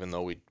elevation, even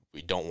though we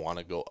don't want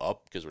to go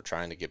up because we're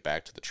trying to get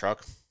back to the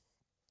truck.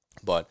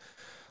 But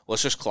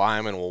let's just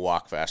climb and we'll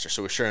walk faster.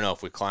 So sure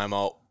enough, we climb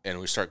out and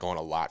we start going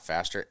a lot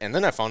faster. And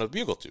then I found a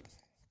bugle tube.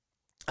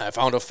 I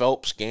found a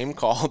Phelps game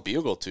call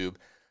bugle tube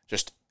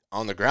just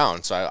on the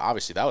ground. So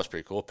obviously that was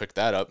pretty cool. Picked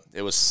that up.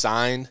 It was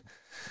signed.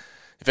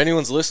 If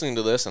anyone's listening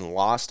to this and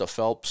lost a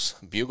Phelps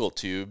bugle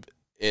tube,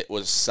 it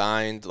was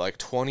signed like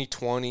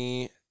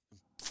 2020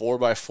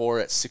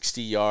 4x4 at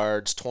 60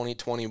 yards,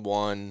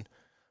 2021,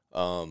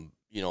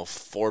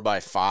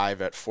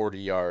 4x5 at 40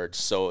 yards.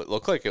 So it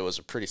looked like it was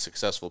a pretty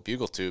successful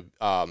bugle tube.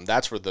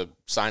 That's where the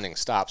signing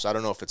stops. I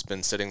don't know if it's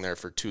been sitting there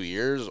for 2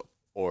 years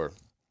or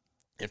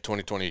if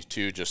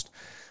 2022 just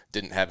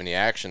didn't have any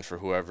action for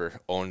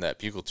whoever owned that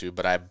bugle tube.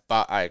 But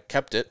I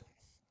kept it.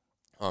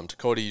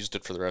 Dakota used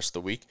it for the rest of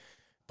the week,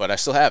 but I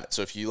still have it.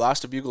 So if you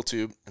lost a bugle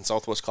tube in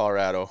Southwest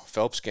Colorado,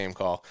 Phelps game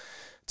call,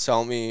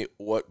 tell me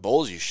what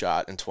bulls you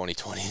shot in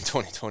 2020 and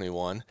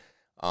 2021,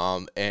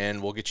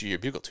 and we'll get you your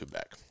bugle tube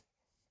back.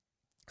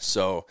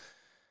 So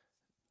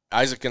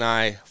Isaac and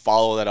I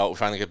follow that out. We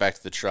finally get back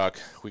to the truck.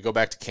 We go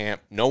back to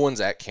camp. No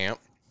one's at camp,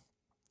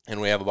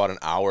 and we have about an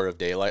hour of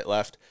daylight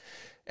left.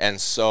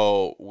 And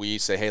so we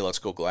say, hey, let's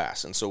go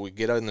glass. And so we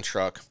get out in the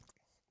truck,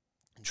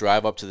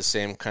 drive up to the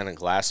same kind of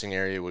glassing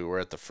area we were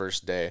at the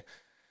first day,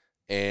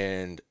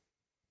 and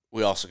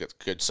we also get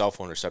good cell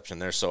phone reception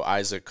there. So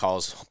Isaac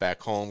calls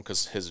back home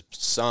because his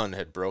son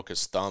had broke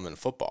his thumb in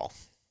football.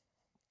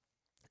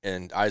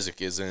 And Isaac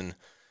he's in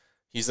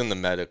the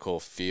medical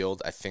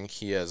field. I think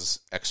he has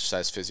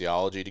exercise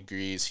physiology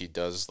degrees. He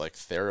does like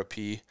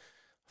therapy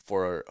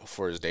for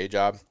his day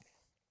job.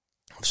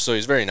 So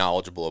he's very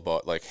knowledgeable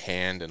about like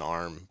hand and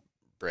arm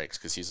breaks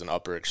because he's an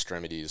upper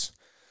extremities,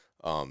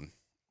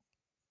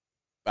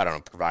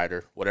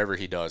 provider. Whatever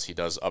he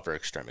does upper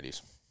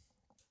extremities.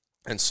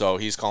 And so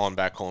he's calling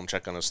back home,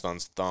 checking on his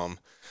son's thumb,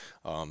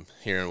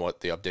 hearing what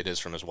the update is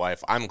from his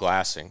wife. I'm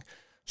glassing.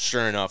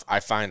 Sure enough, I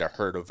find a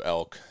herd of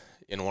elk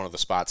in one of the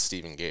spots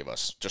Steven gave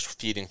us, just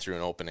feeding through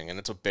an opening. And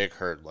it's a big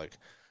herd, like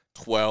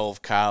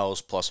 12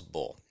 cows plus a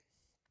bull.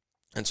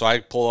 And so I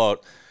pull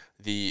out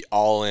the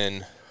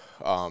all-in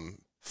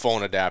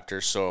phone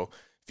adapter. So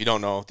if you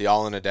don't know, the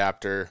all-in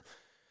adapter,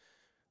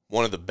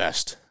 one of the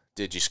best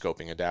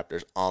digiscoping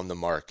adapters on the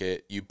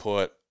market. You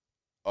put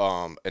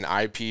an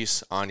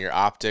eyepiece on your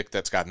optic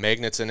that's got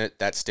magnets in it.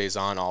 That stays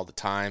on all the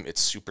time.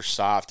 It's super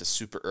soft. It's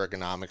super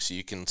ergonomic, so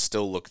you can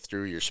still look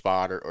through your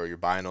spotter or your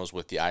binos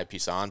with the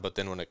eyepiece on. But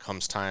then when it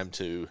comes time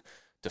to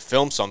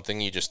film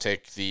something, you just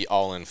take the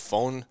all-in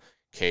phone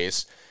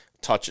case,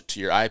 touch it to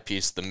your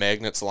eyepiece. The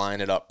magnets line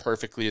it up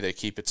perfectly. They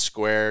keep it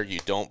square. You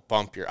don't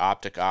bump your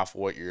optic off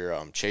what you're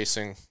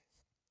chasing.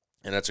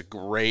 And that's a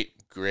great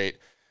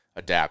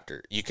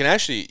adapter. You can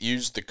actually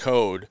use the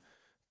code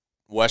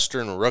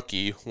Western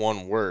Rookie,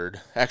 one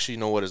word. Actually,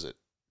 no, what is it?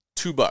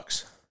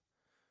 $2.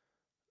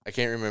 I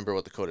can't remember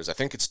what the code is. I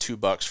think it's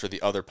 $2 for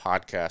the other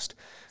podcast.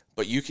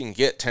 But you can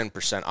get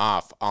 10%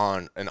 off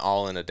on an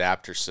all-in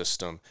adapter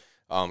system.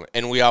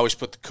 And we always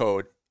put the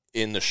code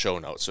in the show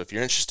notes. So if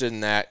you're interested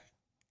in that,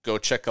 go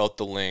check out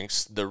the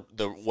links. The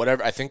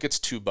whatever, I think it's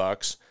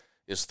 $2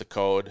 is the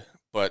code,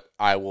 but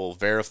I will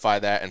verify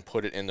that and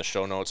put it in the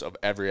show notes of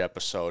every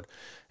episode.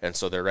 And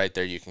so they're right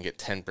there. You can get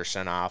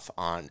 10% off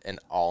on an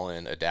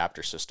all-in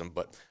adapter system.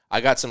 But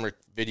I got some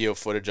video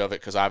footage of it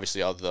because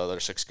obviously all the other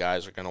 6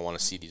 guys are going to want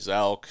to see these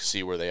elk,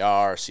 see where they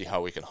are, see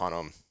how we can hunt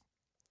them.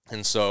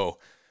 And so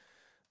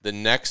the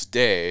next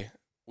day,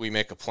 we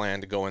make a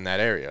plan to go in that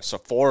area. So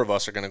 4 of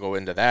us are going to go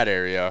into that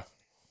area.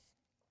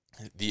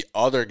 The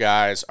other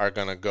guys are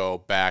going to go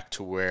back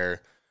to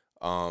where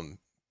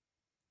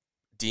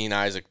Dean,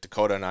 Isaac,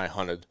 Dakota, and I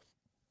hunted,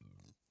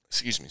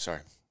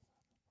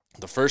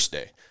 the first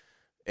day.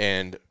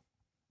 And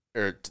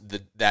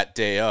that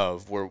day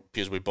of,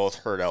 because we both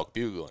heard elk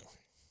bugling.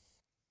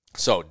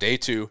 So day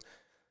 2,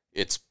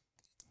 it's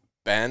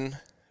Ben,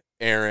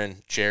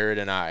 Aaron, Jared,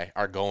 and I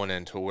are going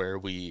into where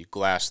we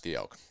glass the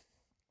elk.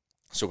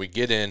 So we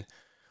get in,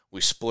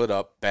 we split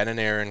up. Ben and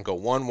Aaron go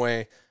one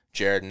way,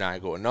 Jared and I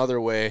go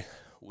another way.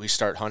 We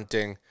start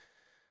hunting.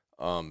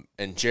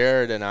 And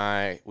Jared and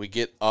I, we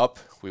get up,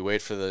 we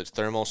wait for the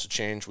thermals to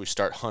change, we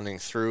start hunting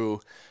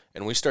through,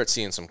 and we start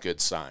seeing some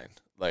good sign,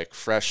 like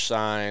fresh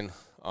sign.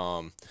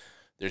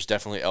 There's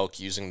definitely elk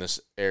using this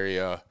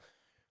area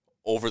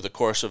over the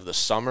course of the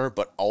summer,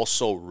 but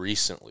also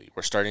recently.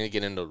 We're starting to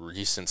get into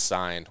recent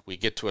sign. We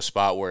get to a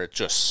spot where it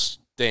just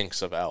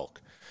stinks of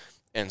elk.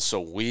 And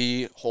so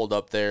we hold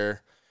up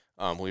there.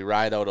 We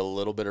ride out a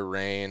little bit of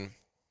rain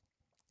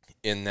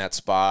in that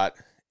spot,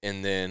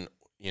 and then,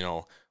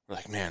 we're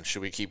like, man,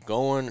 should we keep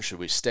going? Should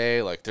we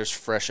stay? Like, there's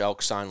fresh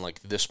elk sign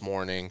like this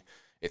morning.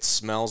 It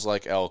smells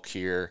like elk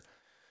here,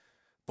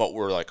 but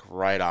we're like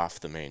right off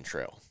the main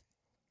trail.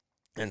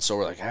 And so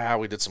we're like,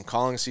 we did some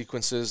calling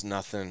sequences,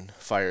 nothing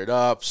fired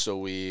up. So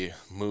we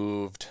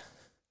moved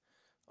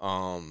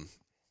up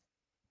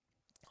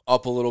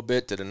a little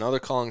bit, did another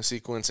calling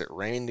sequence. It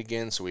rained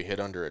again, so we hid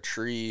under a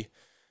tree.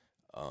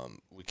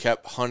 We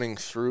kept hunting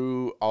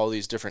through all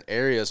these different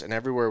areas, and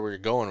everywhere we're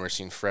going, we're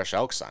seeing fresh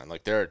elk sign.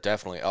 Like, there are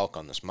definitely elk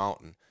on this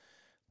mountain,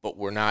 but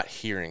we're not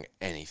hearing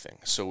anything.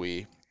 So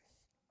we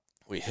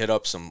hit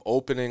up some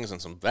openings and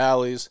some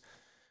valleys.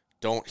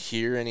 Don't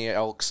hear any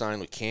elk sign.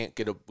 We can't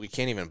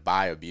even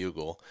buy a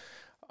bugle,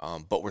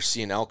 but we're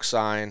seeing elk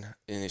sign.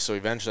 And so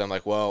eventually I'm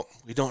like, well,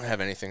 we don't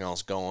have anything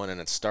else going,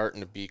 and it's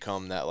starting to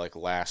become that like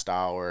last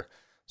hour.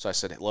 So I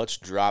said, let's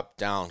drop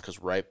down, because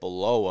right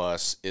below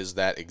us is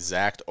that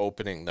exact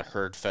opening the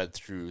herd fed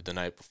through the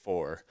night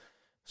before.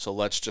 So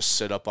let's just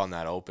sit up on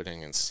that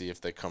opening and see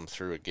if they come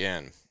through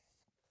again.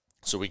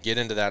 So we get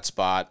into that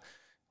spot.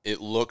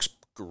 It looks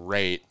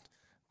great.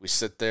 We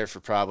sit there for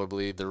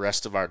probably the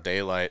rest of our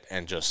daylight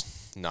and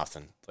just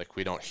nothing. Like,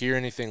 we don't hear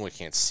anything. We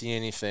can't see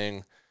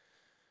anything.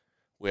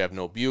 We have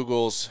no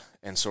bugles.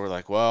 And so we're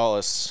like, well,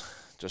 it's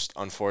just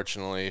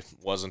unfortunately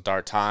wasn't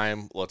our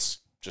time. Let's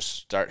just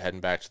start heading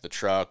back to the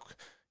truck.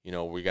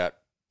 We got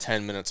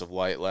 10 minutes of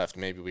light left.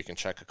 Maybe we can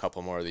check a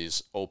couple more of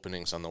these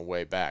openings on the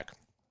way back.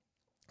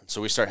 And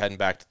so we start heading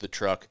back to the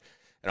truck,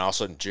 and all of a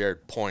sudden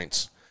Jared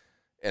points.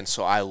 And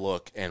so I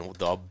look, and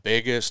the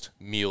biggest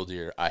mule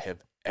deer I have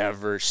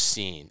ever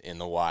seen in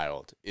the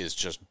wild is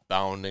just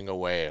bounding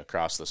away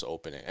across this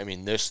opening. I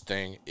mean, this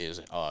thing is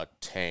a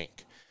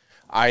tank.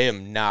 I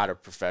am not a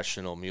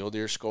professional mule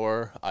deer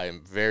scorer. I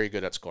am very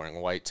good at scoring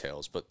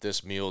whitetails, but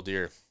this mule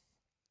deer,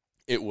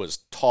 it was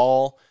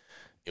tall,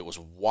 it was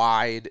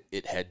wide,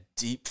 it had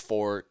deep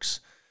forks,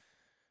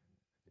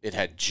 it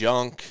had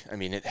junk. I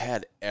mean, it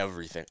had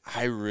everything.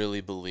 I really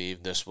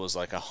believe this was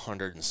like a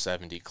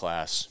 170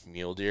 class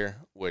mule deer,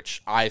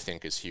 which I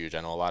think is huge.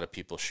 I know a lot of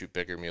people shoot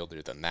bigger mule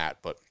deer than that,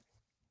 but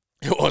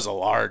it was a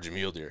large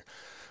mule deer.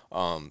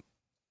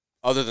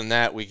 Other than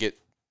that, we get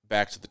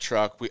back to the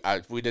truck.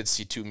 We did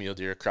see 2 mule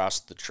deer across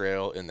the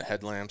trail in the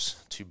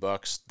headlamps, 2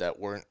 bucks that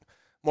weren't,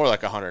 more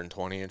like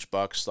 120-inch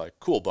bucks, like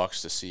cool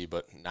bucks to see,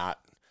 but not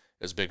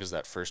as big as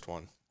that first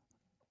one.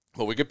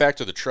 But we get back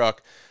to the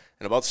truck,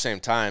 and about the same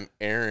time,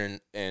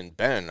 Aaron and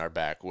Ben are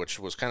back, which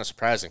was kind of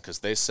surprising because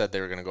they said they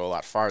were going to go a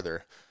lot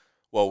farther.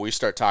 Well, we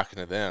start talking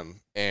to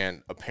them,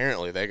 and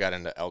apparently they got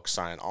into elk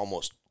sign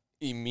almost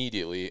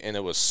immediately, and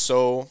it was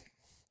so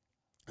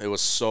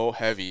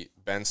heavy.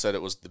 Ben said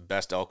it was the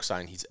best elk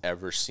sign he's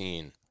ever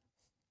seen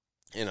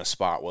in a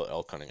spot while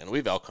elk hunting, and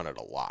we've elk hunted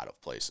a lot of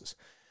places.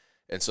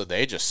 And so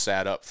they just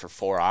sat up for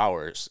 4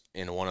 hours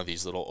in one of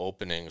these little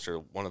openings or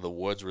one of the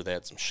woods where they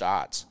had some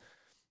shots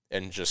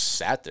and just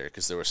sat there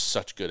because there was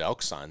such good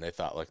elk sign. They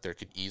thought like there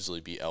could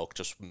easily be elk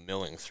just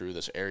milling through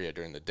this area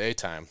during the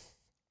daytime.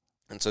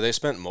 And so they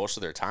spent most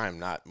of their time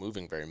not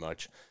moving very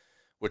much,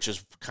 which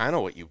is kind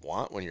of what you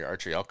want when you're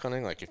archery elk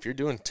hunting. Like if you're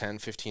doing 10,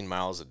 15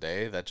 miles a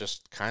day, that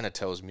just kind of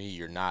tells me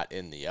you're not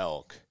in the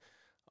elk.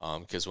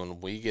 Because when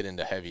we get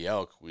into heavy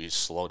elk, we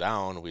slow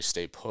down, we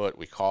stay put,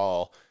 we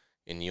call,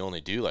 and you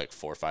only do like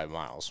 4 or 5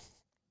 miles.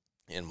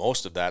 And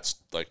most of that's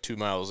like 2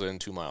 miles in,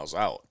 2 miles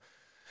out.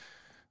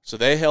 So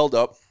they held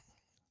up.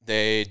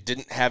 They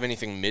didn't have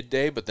anything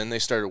midday, but then they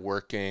started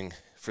working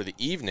for the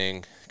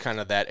evening, kind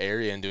of that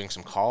area, and doing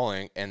some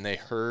calling, and they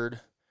heard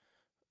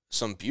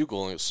some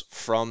bugles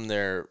from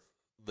their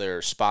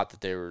spot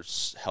that they were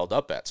held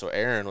up at. So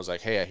Aaron was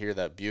like, hey, I hear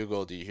that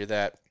bugle. Do you hear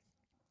that?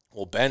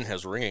 Well, Ben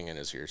has ringing in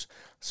his ears,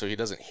 so he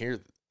doesn't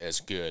hear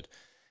as good.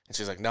 And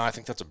so he's like, no, I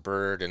think that's a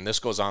bird. And this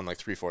goes on like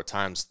 3-4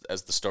 times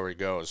as the story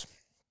goes.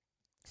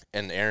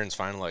 And Aaron's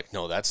finally like,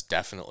 no, that's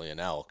definitely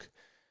an elk.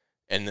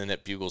 And then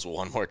it bugles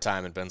one more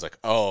time, and Ben's like,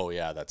 oh,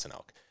 yeah, that's an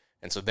elk.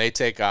 And so they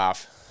take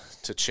off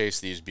to chase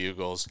these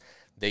bugles.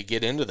 They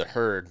get into the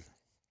herd,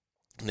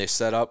 and they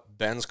set up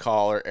Ben's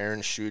caller,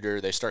 Aaron's shooter.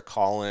 They start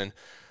calling.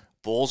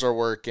 Bulls are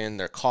working.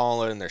 They're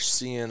calling. They're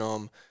seeing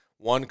them.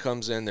 One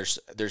comes in. There's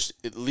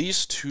at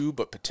least 2,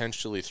 but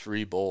potentially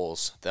 3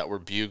 bulls that were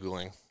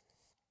bugling.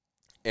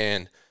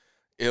 And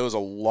it was a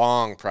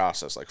long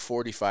process, like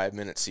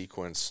 45-minute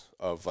sequence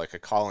of like a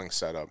calling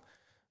setup.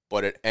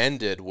 But it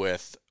ended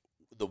with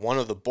one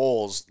of the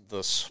bulls,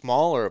 the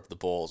smaller of the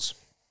bulls,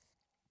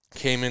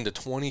 came into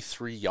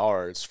 23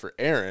 yards for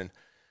Aaron,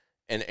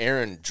 and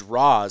Aaron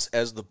draws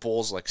as the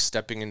bull's like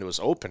stepping into his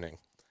opening.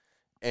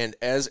 And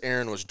as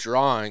Aaron was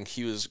drawing,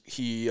 he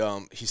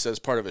says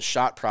part of his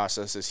shot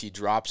process is he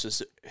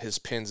drops his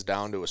pins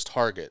down to his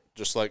target,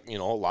 just like, a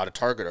lot of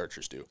target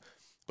archers do.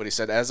 But he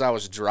said, as I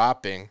was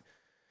dropping,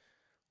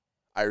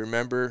 I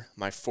remember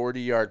my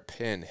 40-yard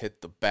pin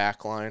hit the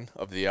back line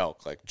of the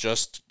elk, like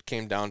just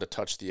came down to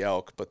touch the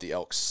elk, but the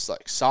elk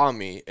like saw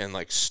me and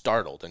like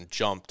startled and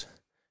jumped,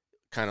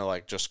 kind of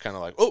like,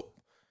 oh,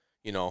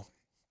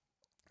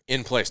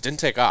 in place.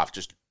 Didn't take off,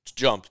 just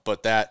jumped,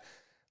 but that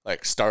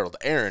like startled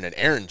Aaron, and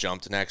Aaron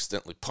jumped and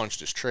accidentally punched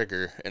his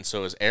trigger, and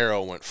so his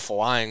arrow went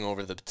flying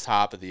over the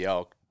top of the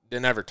elk. They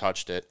never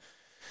touched it.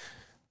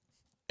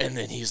 And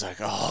then he's like,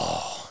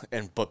 oh,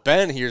 but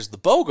Ben hears the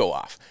bow go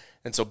off.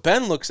 And so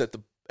Ben looks at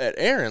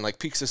Aaron, like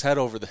peeks his head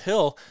over the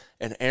hill,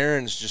 and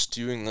Aaron's just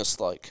doing this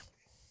like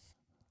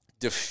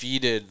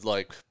defeated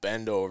like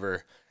bend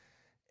over,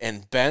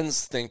 and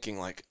Ben's thinking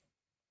like,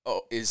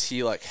 oh, is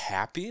he like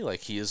happy?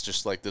 Like he is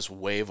just like this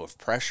wave of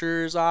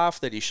pressure is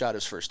off that he shot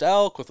his first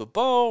elk with a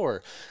bow,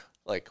 or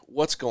like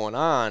what's going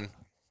on?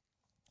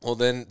 Well,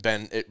 then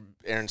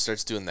Aaron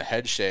starts doing the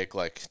head shake,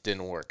 like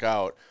didn't work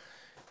out.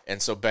 And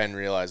so Ben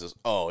realizes,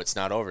 oh, it's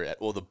not over yet.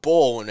 Well, the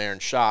bull, when Aaron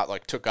shot,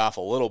 like took off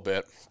a little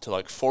bit to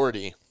like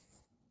 40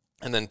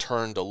 and then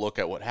turned to look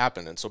at what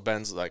happened. And so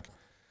Ben's like,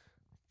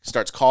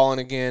 starts calling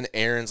again.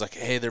 Aaron's like,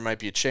 hey, there might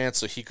be a chance.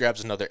 So he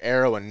grabs another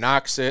arrow and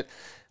knocks it.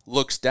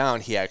 Looks down.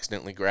 He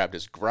accidentally grabbed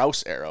his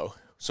grouse arrow.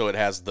 So it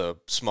has the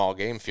small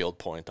game field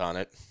point on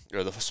it,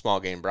 or the small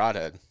game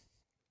broadhead.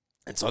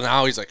 And so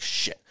now he's like,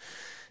 shit.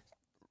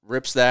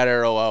 Rips that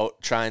arrow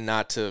out, trying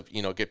not to,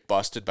 get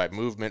busted by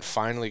movement.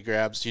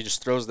 He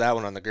just throws that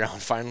one on the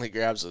ground, finally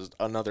grabs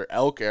another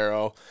elk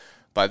arrow.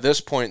 By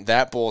this point,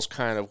 that bull's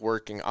kind of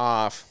working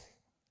off.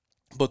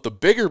 But the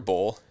bigger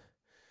bull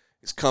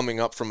is coming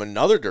up from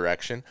another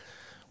direction.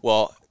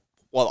 Well,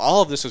 while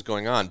all of this is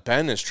going on,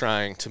 Ben is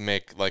trying to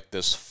make like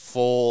this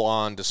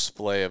full-on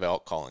display of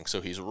elk calling.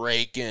 So he's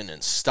raking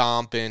and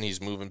stomping. He's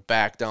moving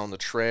back down the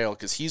trail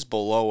because he's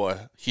below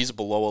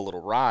a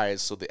little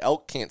rise, so the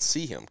elk can't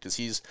see him because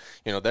he's,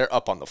 they're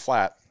up on the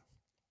flat.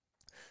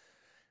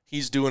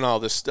 He's doing all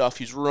this stuff.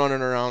 He's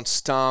running around,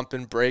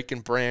 stomping,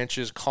 breaking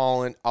branches,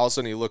 calling. All of a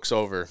sudden he looks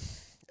over,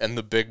 and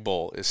the big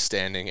bull is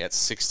standing at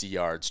 60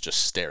 yards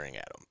just staring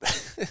at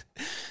him.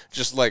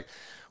 Just like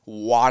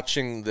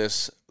watching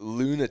this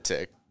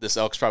lunatic. This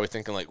elk's probably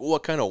thinking like,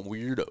 what kind of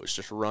weirdo is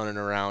just running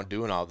around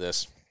doing all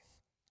this?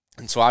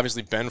 And so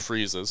obviously Ben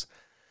freezes,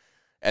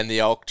 and the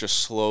elk just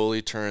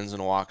slowly turns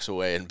and walks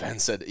away. And Ben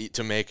said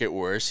to make it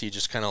worse, he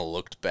just kind of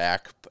looked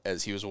back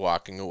as he was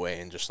walking away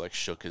and just like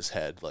shook his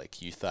head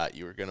like, you thought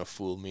you were going to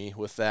fool me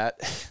with that?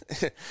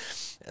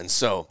 And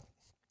so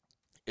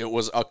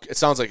it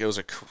sounds like it was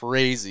a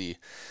crazy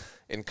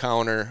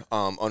encounter.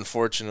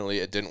 Unfortunately,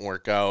 it didn't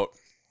work out.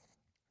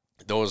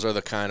 Those are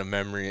the kind of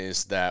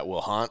memories that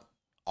will haunt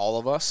all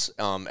of us.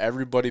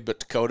 Everybody but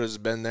Dakota has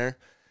been there.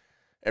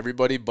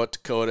 Everybody but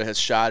Dakota has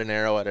shot an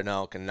arrow at an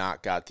elk and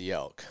not got the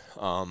elk.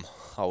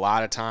 A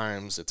lot of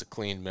times it's a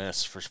clean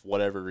miss for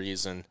whatever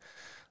reason.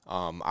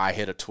 I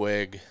hit a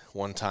twig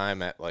one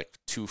time at like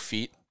 2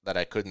 feet that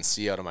I couldn't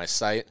see out of my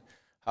sight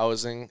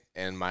housing,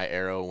 and my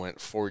arrow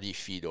went 40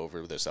 feet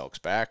over this elk's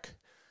back.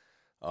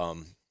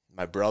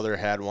 My brother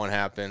had one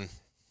happen.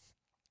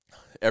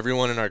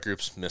 Everyone in our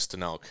groups missed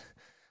an elk.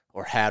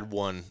 or had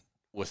one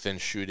within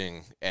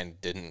shooting and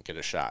didn't get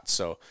a shot.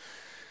 So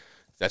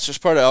that's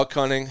just part of elk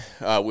hunting.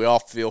 We all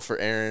feel for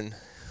Aaron.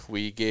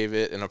 We gave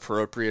it an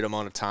appropriate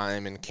amount of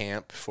time in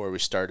camp before we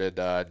started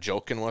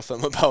joking with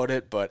him about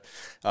it, but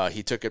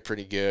he took it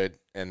pretty good,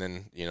 and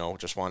then,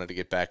 just wanted to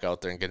get back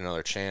out there and get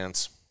another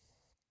chance.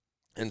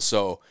 And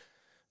so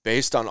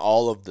based on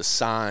all of the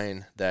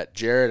sign that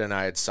Jared and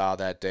I had saw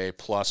that day,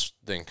 plus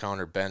the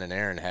encounter Ben and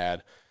Aaron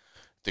had,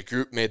 the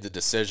group made the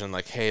decision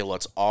like, hey,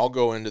 let's all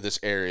go into this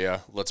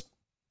area. Let's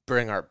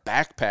bring our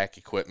backpack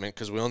equipment,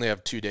 because we only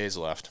have 2 days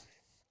left,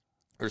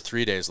 or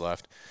 3 days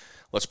left.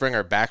 Let's bring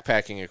our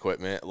backpacking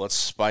equipment. Let's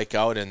spike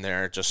out in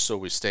there just so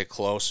we stay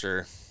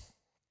closer.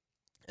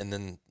 And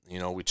then,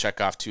 we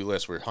check off 2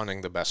 lists. We're hunting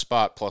the best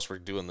spot, plus we're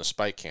doing the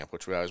spike camp,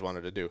 which we always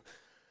wanted to do.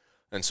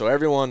 And so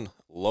everyone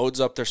loads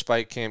up their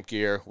spike camp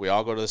gear. We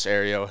all go to this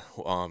area.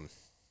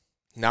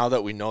 Now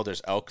that we know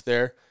there's elk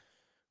there,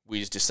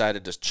 we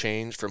decided to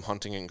change from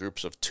hunting in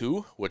groups of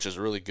 2, which is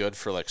really good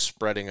for like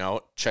spreading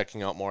out,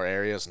 checking out more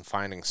areas and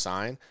finding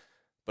sign.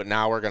 But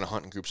now we're going to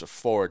hunt in groups of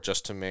 4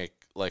 just to make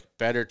like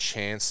better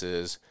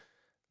chances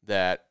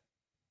that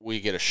we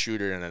get a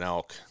shooter and an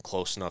elk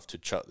close enough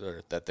to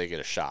or that they get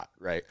a shot,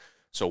 right?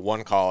 So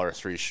 1 caller,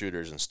 3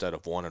 shooters instead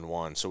of 1 and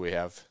 1. So we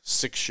have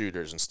 6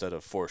 shooters instead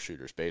of 4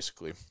 shooters,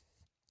 basically,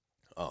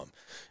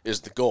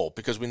 is the goal,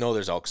 because we know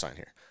there's elk sign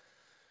here.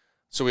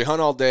 So we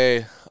hunt all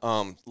day.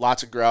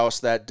 Lots of grouse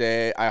that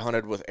day. I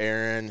hunted with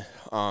Aaron,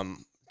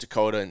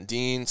 Dakota, and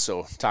Dean,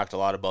 so talked a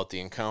lot about the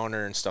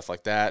encounter and stuff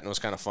like that. And it was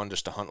kind of fun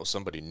just to hunt with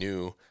somebody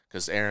new,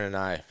 because Aaron and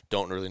I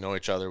don't really know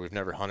each other. We've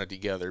never hunted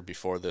together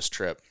before this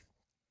trip.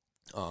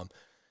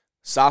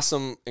 Saw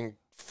some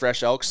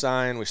fresh elk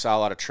sign. We saw a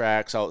lot of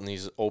tracks out in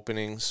these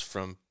openings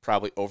from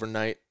probably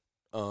overnight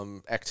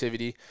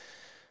activity,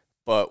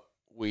 but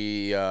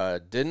we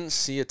didn't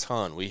see a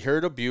ton. We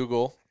heard a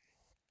bugle.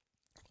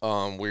 We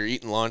were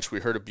eating lunch. We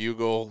heard a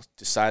bugle,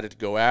 decided to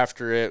go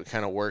after it. We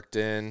kind of worked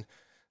in.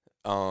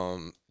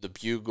 The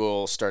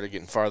bugle started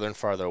getting farther and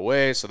farther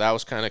away, so that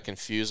was kind of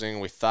confusing.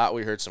 We thought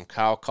we heard some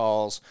cow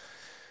calls,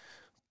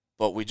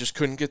 but we just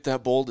couldn't get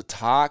that bull to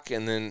talk.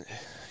 And then,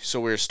 so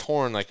we were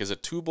torn, like, is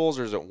it 2 bulls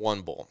or is it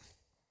 1 bull?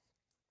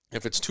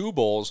 If it's 2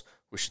 bulls,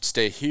 we should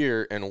stay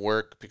here and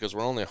work, because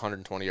we're only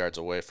 120 yards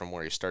away from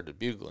where he started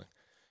bugling.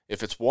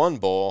 If it's 1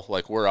 bull,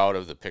 like, we're out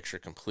of the picture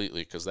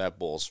completely, because that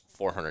bull's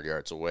 400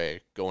 yards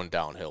away going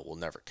downhill. We'll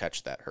never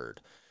catch that herd.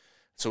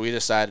 So we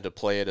decided to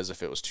play it as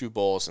if it was 2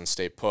 bulls and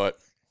stay put,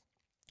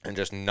 and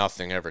just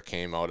nothing ever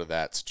came out of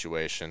that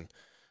situation.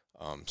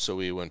 So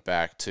we went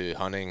back to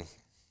hunting,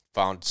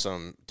 found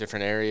some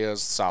different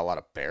areas, saw a lot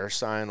of bear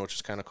sign, which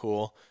is kind of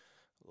cool,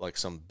 like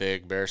some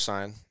big bear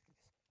sign.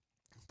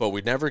 But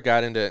we never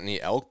got into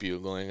any elk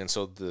bugling, and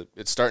so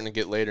it's starting to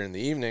get later in the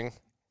evening,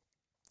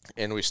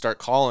 and we start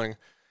calling,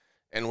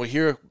 and we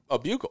hear a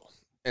bugle.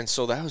 And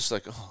so that was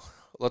like, oh,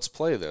 let's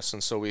play this.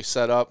 And so we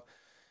set up,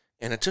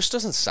 and it just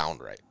doesn't sound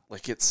right.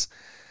 Like, it's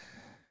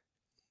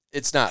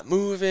not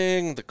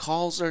moving. The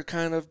calls are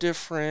kind of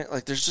different.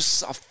 Like, there's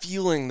just a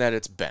feeling that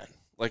it's Ben.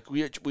 Like,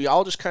 we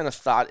all just kind of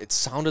thought it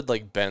sounded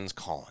like Ben's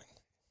calling,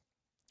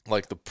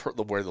 like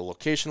where the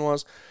location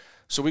was.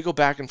 So we go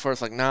back and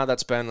forth, like, nah,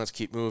 that's Ben, let's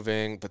keep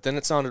moving. But then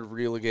it sounded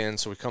real again,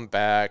 so we come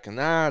back, and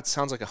it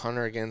sounds like a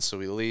hunter again, so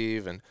we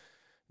leave. And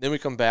then we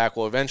come back.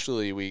 Well,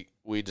 eventually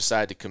we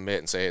decide to commit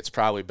and say, it's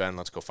probably Ben,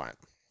 let's go find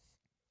him.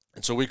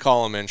 And so we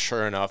call him in.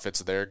 Sure enough,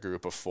 it's their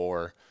group of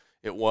 4.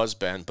 It was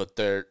Ben, but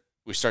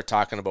we start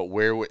talking about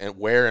where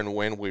and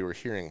when we were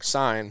hearing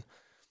sign,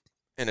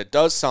 and it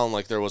does sound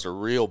like there was a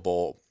real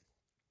bull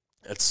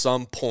at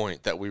some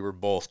point that we were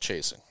both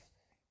chasing.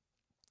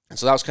 And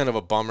so that was kind of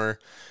a bummer.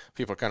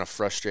 People are kind of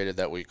frustrated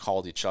that we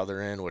called each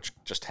other in, which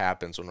just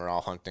happens when we're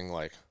all hunting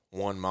like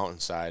one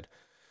mountainside.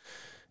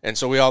 And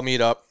so we all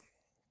meet up.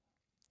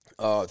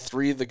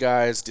 3 of the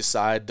guys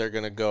decide they're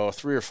going to go,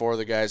 3 or 4 of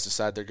the guys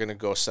decide they're going to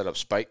go set up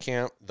spike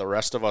camp. The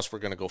rest of us were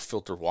going to go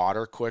filter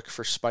water quick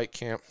for spike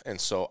camp. And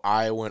so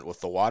I went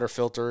with the water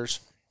filters,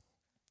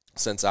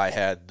 since I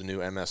had the new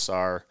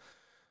MSR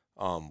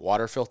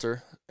water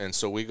filter. And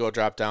so we go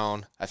drop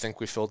down. I think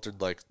we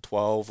filtered like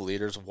 12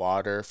 liters of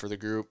water for the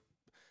group.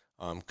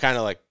 Kind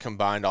of like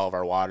combined all of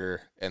our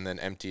water and then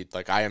emptied,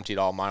 like I emptied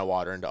all my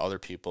water into other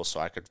people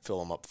so I could fill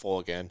them up full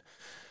again.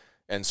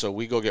 And so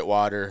we go get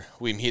water.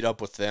 We meet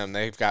up with them.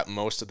 They've got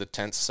most of the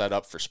tents set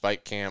up for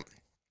spike camp.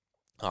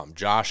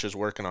 Josh is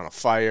working on a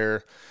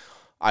fire.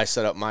 I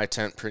set up my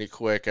tent pretty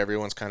quick.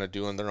 Everyone's kind of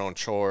doing their own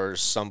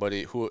chores.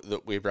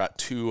 We brought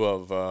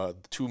 2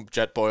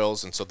 jet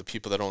boils, and so the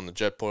people that own the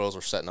jet boils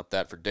were setting up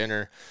that for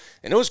dinner.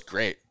 And it was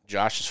great.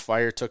 Josh's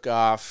fire took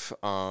off.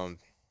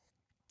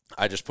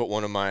 I just put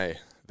one of my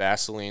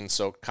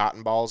Vaseline-soaked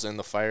cotton balls in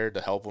the fire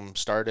to help them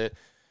start it.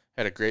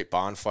 Had a great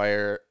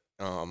bonfire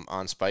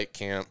on spike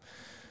camp.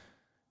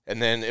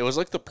 And then it was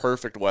like the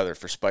perfect weather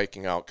for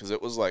spiking out, because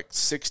it was like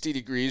 60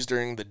 degrees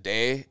during the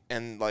day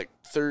and like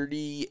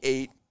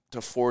 38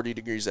 to 40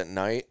 degrees at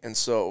night. And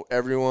so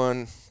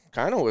everyone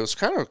it was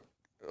kind of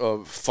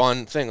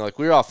fun thing. Like,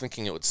 we were all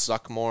thinking it would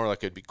suck more,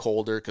 like it'd be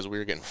colder because we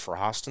were getting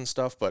frost and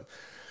stuff, but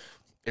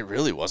it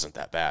really wasn't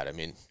that bad. I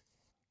mean,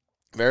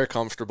 very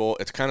comfortable.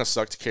 It kind of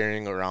sucked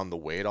carrying around the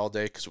weight all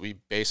day because we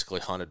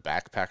basically hunted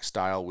backpack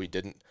style. We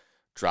didn't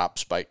drop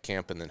spike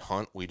camp and then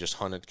hunt. We just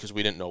hunted because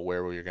we didn't know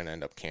where we were going to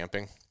end up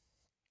camping.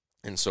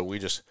 And so we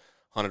just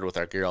hunted with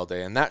our gear all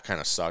day, and that kind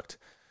of sucked.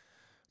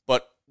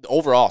 But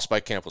overall,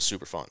 spike camp was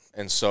super fun.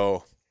 And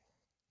so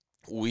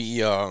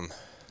the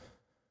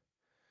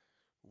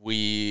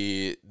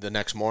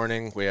next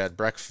morning we had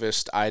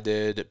breakfast. I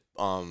did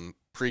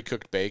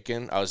pre-cooked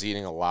bacon. I was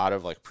eating a lot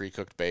of like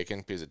pre-cooked bacon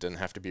because it didn't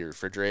have to be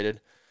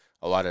refrigerated.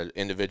 A lot of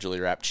individually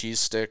wrapped cheese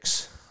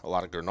sticks, a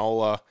lot of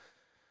granola.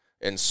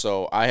 And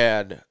so I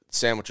had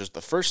sandwiches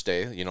the first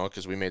day,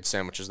 because we made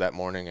sandwiches that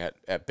morning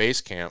at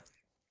base camp.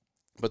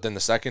 But then the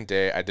second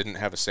day I didn't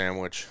have a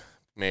sandwich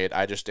made.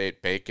 I just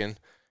ate bacon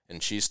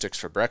and cheese sticks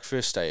for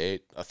breakfast. I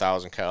ate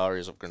 1,000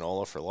 calories of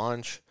granola for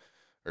lunch,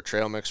 or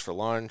trail mix for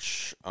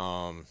lunch.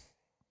 And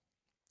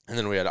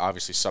then we had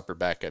obviously supper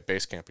back at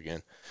base camp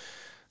again.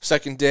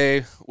 Second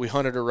day, we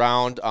hunted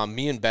around.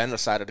 Me and Ben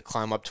decided to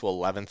climb up to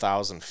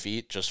 11,000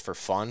 feet just for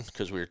fun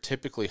because we were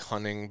typically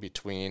hunting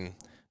between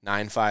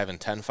 9.5 and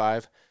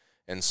 10.5.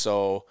 And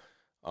so,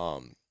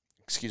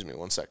 excuse me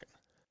 1 second.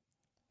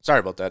 Sorry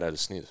about that. I had to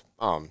sneeze.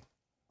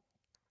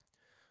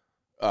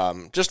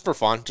 Just for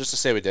fun, just to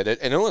say we did it.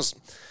 And it was,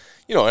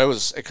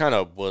 it kind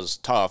of was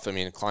tough. I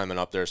mean, climbing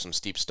up there, some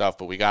steep stuff,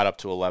 but we got up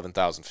to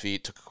 11,000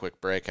 feet, took a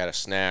quick break, had a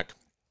snack,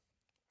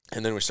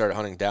 and then we started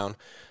hunting down.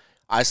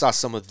 I saw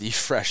some of the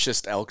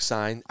freshest elk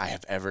sign I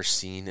have ever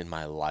seen in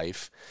my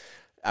life.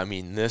 I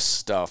mean, this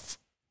stuff,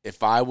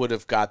 if I would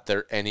have got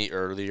there any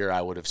earlier,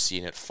 I would have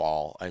seen it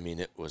fall. I mean,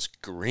 it was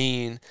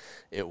green.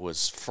 It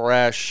was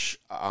fresh.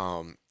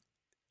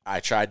 I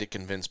tried to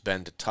convince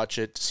Ben to touch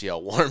it to see how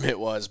warm it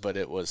was, but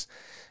it was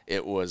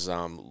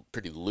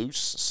pretty loose,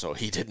 so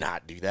he did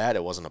not do that.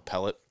 It wasn't a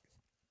pellet.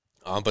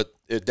 But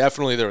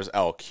there was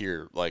elk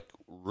here, like,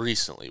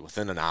 recently,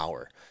 within an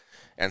hour.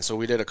 And so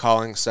we did a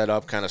calling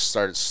setup, kind of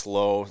started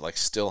slow, like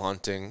still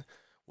hunting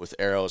with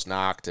arrows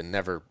knocked, and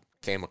never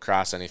came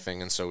across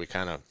anything. And so we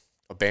kind of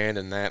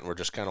abandoned that, and we're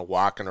just kind of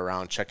walking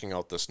around checking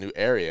out this new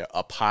area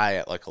up high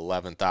at like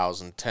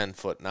 11,000,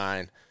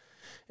 10'9".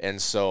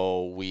 And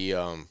so we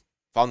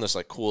found this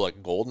like cool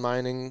like gold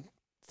mining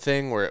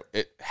thing where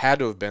it had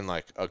to have been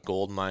like a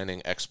gold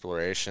mining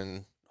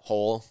exploration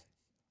hole.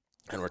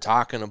 And we're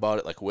talking about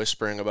it, like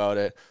whispering about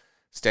it.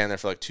 Stand there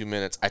for like 2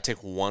 minutes. I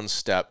take one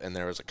step, and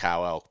there was a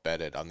cow elk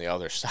bedded on the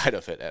other side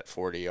of it at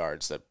 40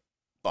 yards that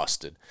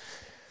busted.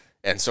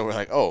 And so we're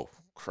like, oh,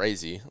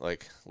 crazy.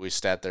 Like, we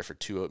sat there for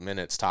 2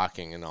 minutes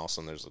talking, and all of a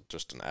sudden there's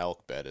just an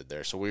elk bedded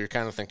there. So we were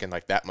kind of thinking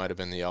like that might have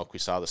been the elk we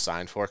saw the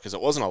sign for, because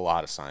it wasn't a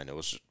lot of sign. It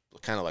was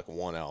kind of like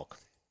one elk,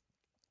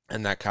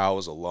 and that cow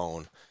was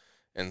alone.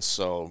 And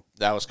so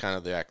that was kind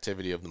of the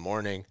activity of the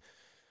morning.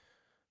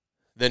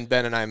 Then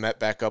Ben and I met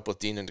back up with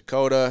Dean and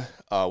Dakota.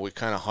 We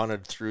kind of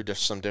hunted through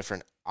some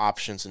different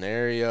options and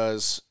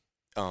areas.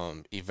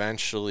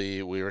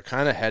 Eventually, we were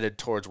kind of headed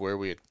towards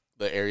the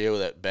area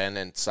that Ben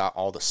and saw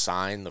all the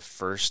sign the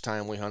first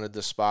time we hunted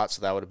this spot.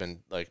 So that would have been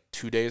like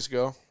 2 days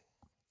ago.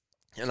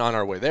 And on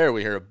our way there,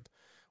 we hear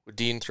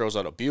Dean throws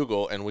out a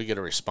bugle, and we get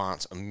a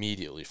response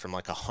immediately from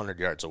like 100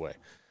 yards away.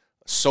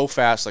 So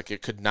fast, like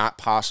it could not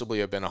possibly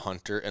have been a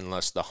hunter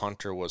unless the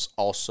hunter was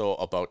also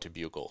about to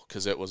bugle,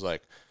 because it was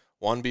like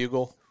one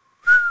bugle,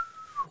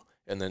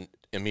 and then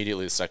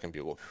immediately the second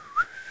bugle.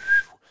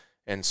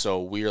 And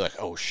so we were like,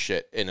 oh,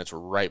 shit, and it's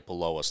right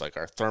below us. Like,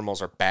 our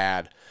thermals are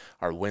bad,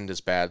 our wind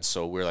is bad,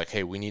 so we're like,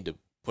 hey, we need to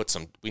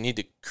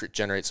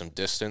generate some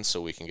distance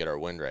so we can get our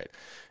wind right.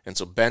 And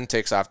so Ben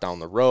takes off down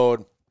the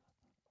road,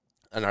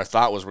 and our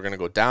thought was we're going to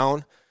go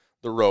down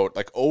the road,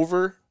 like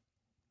over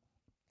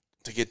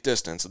to get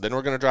distance, and then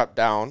we're going to drop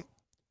down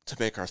to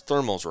make our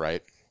thermals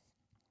right,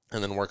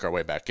 and then work our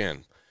way back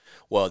in.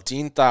 Well,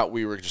 Dean thought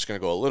we were just going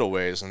to go a little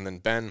ways, and then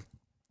Ben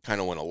kind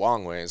of went a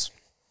long ways.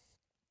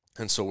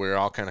 And so we were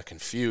all kind of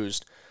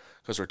confused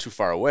because we're too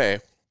far away.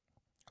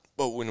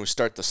 But when we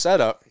start the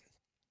setup,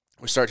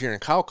 we start hearing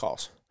cow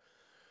calls.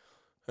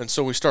 And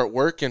so we start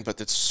working, but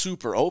it's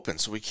super open.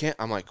 So we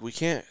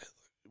can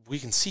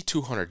see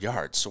 200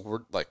 yards. So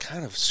we're like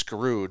kind of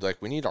screwed.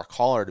 Like, we need our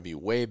caller to be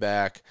way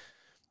back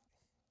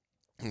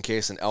in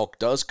case an elk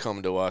does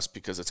come to us,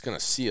 because it's going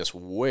to see us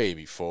way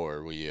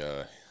before we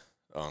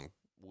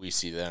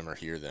see them or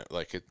hear them.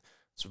 Like,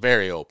 it's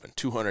very open.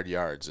 200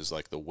 yards is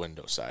like the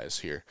window size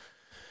here.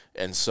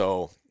 And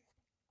so,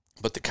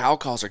 but the cow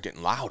calls are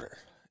getting louder.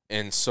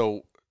 And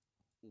so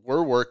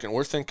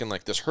we're thinking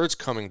like this herd's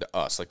coming to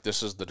us. Like,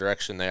 this is the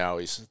direction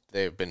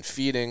they've been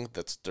feeding.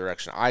 That's the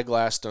direction I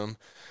glassed them.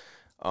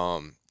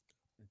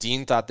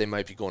 Dean thought they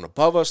might be going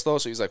above us though.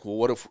 So he's like, well,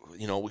 what if,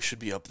 we should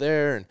be up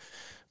there?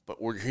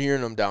 But we're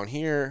hearing them down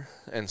here.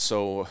 And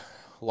so,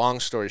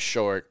 long story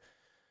short,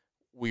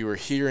 we were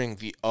hearing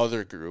the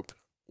other group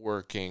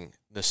working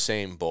the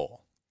same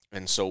bull.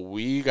 And so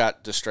we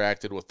got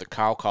distracted with the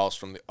cow calls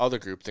from the other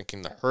group,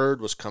 thinking the herd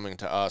was coming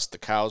to us. The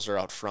cows are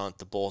out front,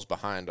 the bull's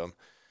behind them.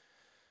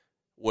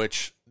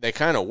 which they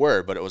kind of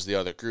were, but it was the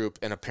other group.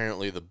 And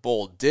apparently the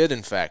bull did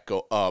in fact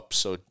go up.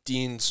 So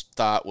Dean's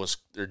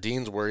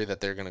worry that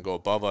they're going to go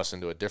above us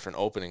into a different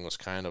opening was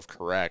kind of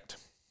correct.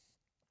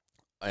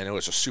 And it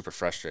was just super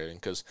frustrating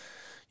because,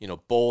 you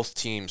know, both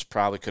teams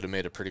probably could have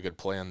made a pretty good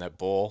play on that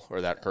bull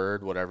or that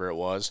herd, whatever it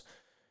was.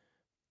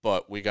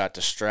 But we got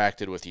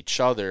distracted with each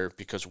other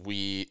because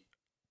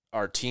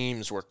our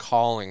teams were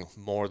calling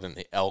more than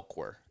the elk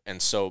were.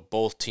 And so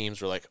both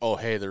teams were like, oh,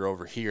 hey, they're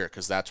over here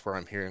because that's where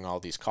I'm hearing all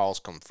these calls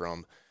come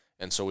from.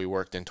 And so we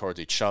worked in towards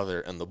each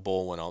other, and the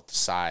bull went out the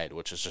side,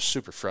 which is just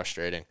super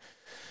frustrating.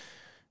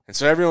 And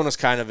so everyone was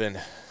kind of in,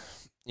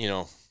 you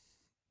know,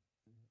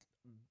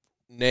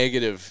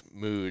 negative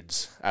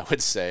moods, I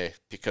would say,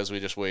 because we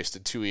just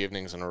wasted 2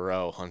 evenings in a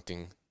row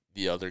hunting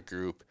the other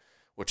group,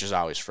 which is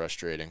always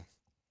frustrating.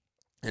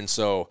 And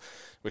so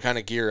we kind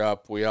of gear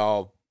up. We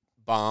all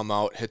bomb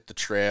out, hit the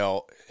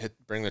trail,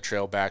 bring the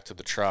trail back to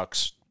the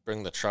trucks,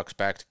 bring the trucks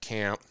back to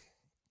camp.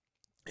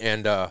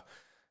 And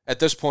at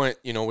this point,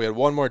 you know, we had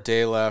one more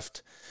day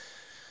left.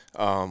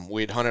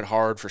 We'd hunted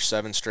hard for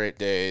 7 straight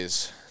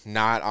days,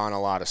 not on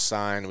a lot of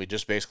sign. We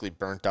just basically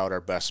burnt out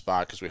our best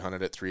spot because we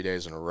hunted it 3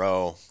 days in a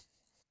row.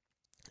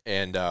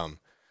 And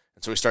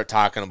so we start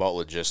talking about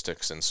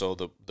logistics. And so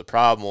the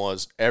problem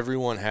was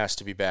everyone has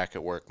to be back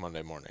at work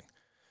Monday morning.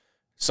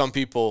 Some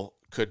people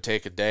could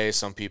take a day.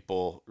 Some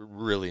people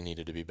really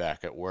needed to be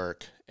back at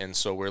work. And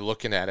so we're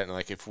looking at it and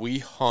like, if we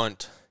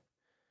hunt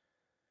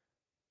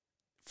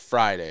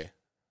Friday,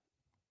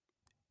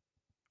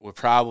 we're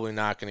probably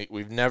not going to,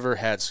 we've never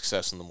had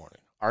success in the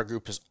morning. Our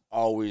group has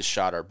always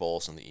shot our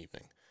bulls in the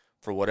evening.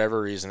 For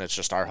whatever reason, it's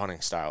just our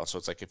hunting style. So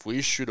it's like, if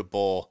we shoot a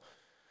bull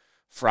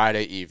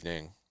Friday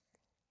evening,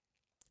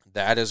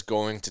 that is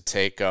going to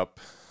take up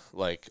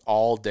like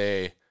all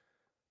day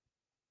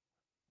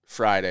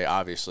Friday,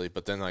 obviously,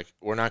 but then like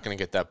we're not going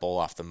to get that bull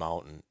off the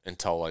mountain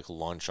until like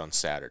lunch on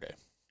Saturday.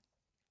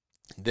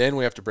 Then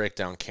we have to break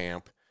down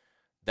camp.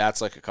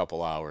 That's like a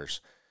couple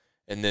hours.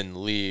 And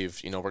then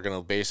leave, you know, we're going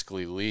to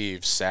basically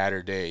leave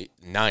Saturday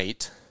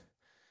night.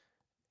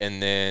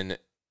 And then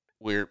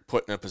we're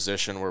put in a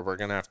position where we're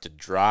going to have to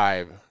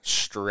drive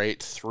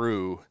straight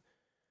through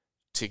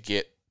to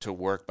get to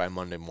work by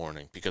Monday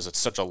morning because it's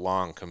such a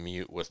long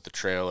commute with the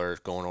trailer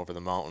going over the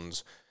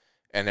mountains.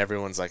 And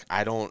everyone's like,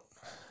 I don't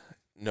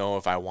know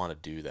if I want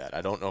to do that.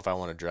 I don't know if I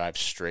want to drive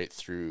straight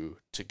through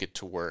to get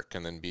to work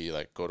and then be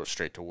like,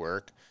 straight to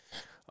work.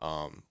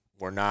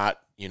 We're not,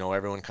 you know,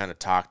 everyone kind of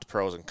talked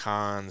pros and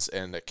cons,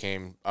 and it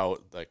came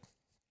out like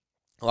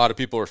a lot of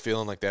people were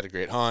feeling like they had a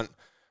great hunt.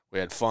 We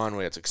had fun.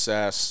 We had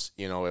success.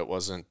 You know, it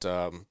wasn't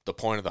the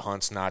point of the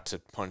hunt's not to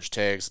punch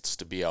tags. It's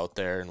to be out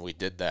there, and we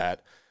did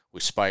that. We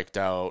spiked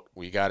out.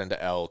 We got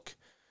into elk,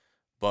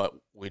 but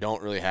we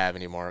don't really have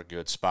any more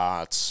good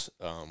spots.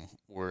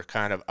 We're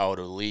kind of out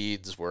of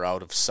leads. We're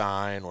out of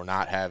sign. We're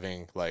not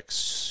having like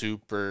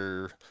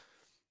super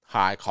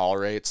high call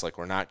rates. Like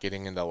we're not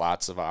getting into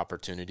lots of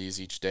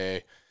opportunities each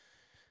day.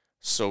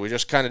 So we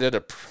just kind of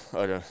did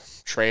a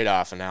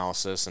trade-off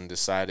analysis and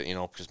decided, you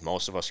know, because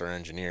most of us are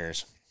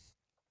engineers,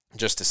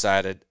 just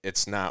decided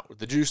it's not,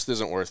 the juice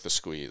isn't worth the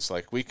squeeze.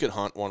 Like we could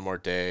hunt one more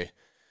day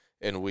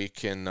and we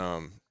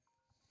can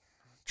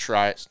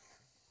try it.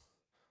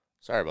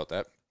 Sorry about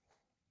that.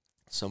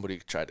 Somebody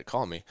tried to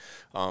call me.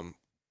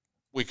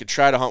 We could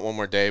try to hunt one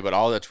more day, but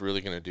all that's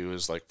really going to do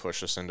is like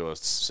push us into a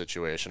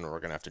situation where we're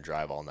going to have to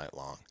drive all night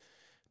long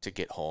to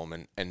get home,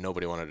 and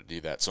nobody wanted to do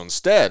that. So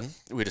instead,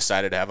 we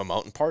decided to have a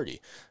mountain party.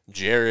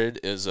 Jared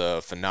is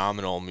a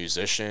phenomenal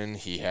musician.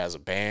 He has a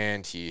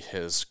band. He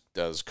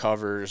does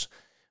covers.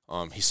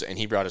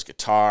 He brought his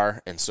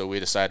guitar, and so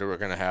we decided we're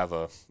going to have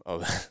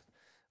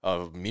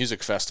a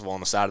music festival on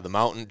the side of the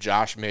mountain.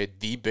 Josh made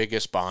the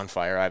biggest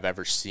bonfire I've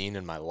ever seen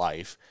in my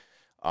life.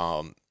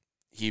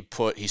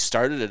 He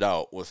started it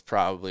out with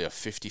probably a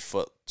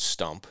 50-foot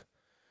stump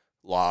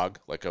log,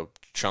 like a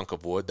chunk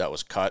of wood that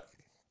was cut.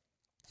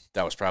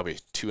 That was probably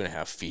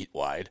 2.5 feet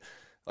wide,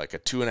 like a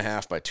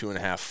 2.5 by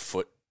 2.5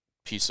 foot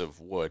piece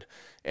of wood.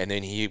 And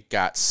then he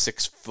got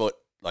 6 foot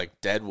like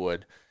dead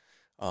wood,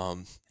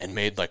 and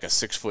made like a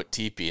 6-foot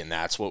teepee. And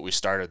that's what we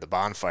started the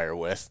bonfire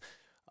with.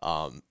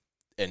 And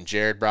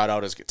Jared brought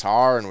out his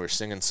guitar, and we were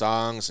singing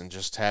songs and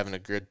just having a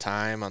good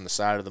time on the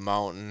side of the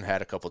mountain,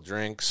 had a couple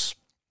drinks,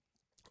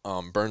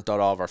 burnt out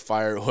all of our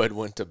firewood,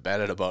 went to bed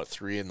at about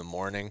 3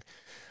 a.m,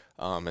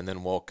 and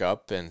then woke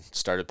up and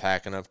started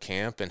packing up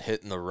camp and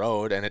hitting the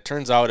road. And it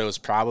turns out it was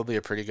probably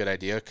a pretty good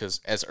idea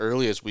because as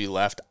early as we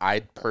left,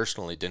 I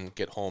personally didn't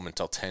get home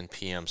until 10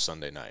 p.m.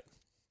 Sunday night.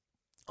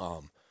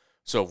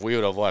 So if we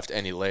would have left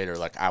any later,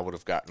 like I would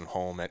have gotten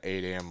home at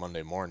 8 a.m.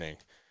 Monday morning.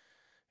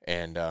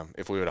 And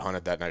if we would have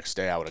hunted that next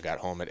day, I would have got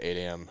home at 8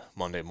 a.m.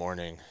 Monday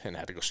morning and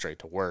had to go straight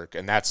to work.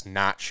 And that's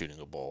not shooting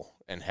a bull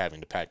and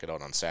having to pack it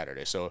out on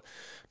Saturday. So it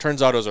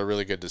turns out it was a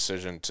really good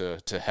decision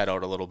to head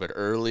out a little bit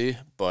early,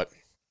 but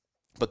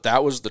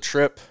that was the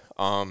trip.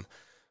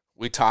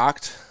 We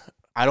talked.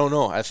 I don't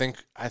know. I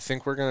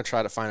think we're going to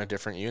try to find a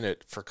different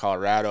unit for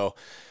Colorado.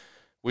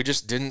 we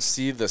just didn't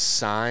see the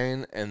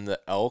sign and the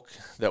elk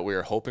that we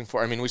were hoping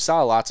for. I mean, we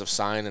saw lots of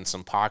sign in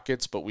some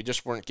pockets, but we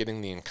just weren't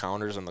getting the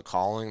encounters and the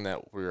calling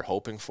that we were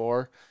hoping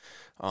for.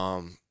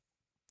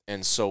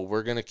 And so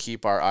we're going to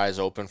keep our eyes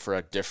open for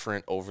a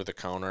different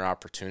over-the-counter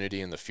opportunity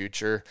in the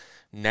future.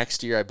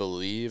 Next year, I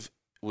believe,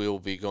 we will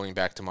be going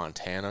back to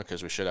Montana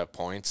because we should have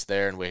points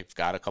there, and we've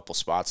got a couple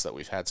spots that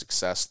we've had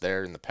success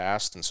there in the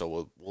past, and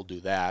so we'll do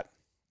that.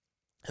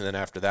 And then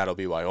after that, it'll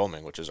be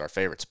Wyoming, which is our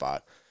favorite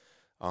spot.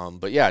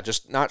 But yeah,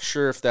 just not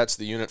sure if that's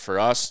the unit for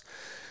us.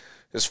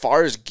 As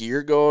far as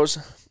gear goes,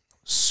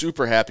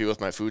 super happy with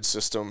my food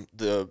system.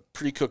 The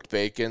pre-cooked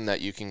bacon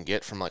that you can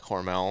get from like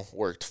Hormel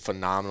worked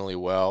phenomenally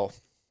well.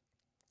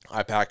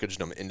 I packaged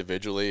them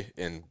individually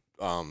in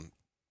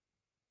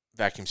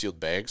vacuum sealed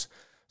bags.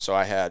 So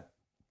I had,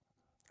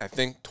 I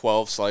think,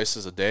 12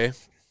 slices a day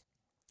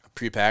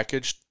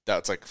pre-packaged.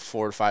 That's like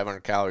 400 to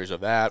 500 calories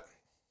of that.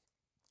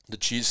 The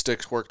cheese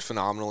sticks worked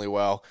phenomenally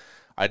well.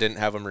 I didn't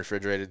have them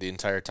refrigerated the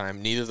entire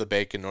time, neither the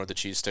bacon nor the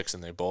cheese sticks,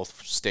 and they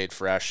both stayed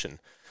fresh and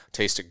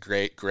tasted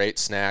great. Great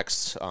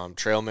snacks.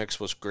 Trail mix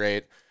was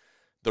great.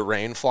 The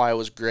Rainfly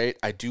was great.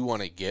 I do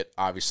want to get,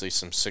 obviously,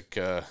 some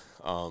Sitka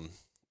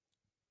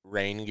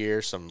rain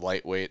gear, some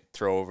lightweight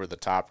throw over the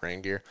top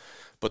rain gear,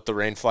 but the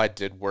Rainfly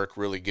did work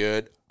really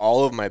good.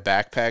 All of my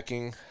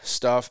backpacking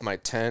stuff, my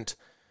tent,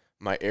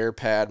 my air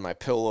pad, my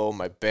pillow,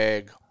 my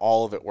bag,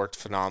 all of it worked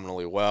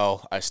phenomenally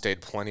well. I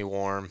stayed plenty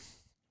warm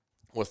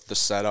with the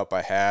setup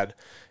I had,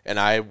 and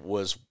I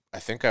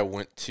think I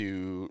went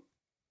to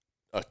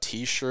a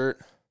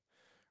t-shirt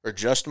or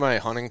just my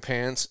hunting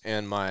pants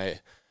and my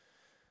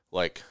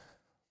like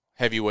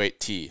heavyweight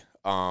tee,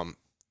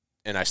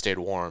 and I stayed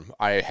warm.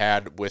 I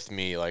had with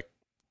me like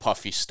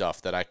puffy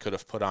stuff that I could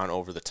have put on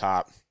over the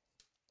top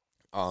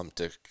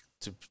to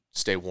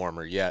stay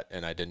warmer yet,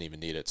 and I didn't even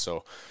need it.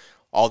 So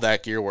all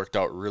that gear worked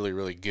out really,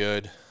 really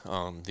good.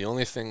 The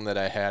only thing that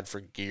I had for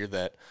gear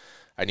that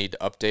I need to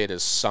update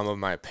is some of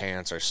my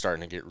pants are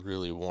starting to get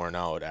really worn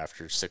out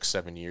after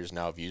 6-7 years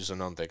now of using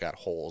them. They got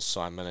holes,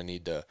 so I'm going to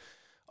need to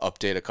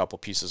update a couple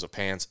pieces of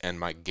pants, and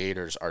my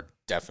gaiters are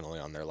definitely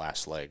on their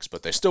last legs.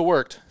 But they still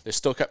worked. They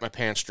still kept my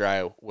pants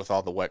dry with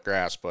all the wet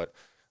grass, but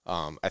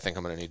I think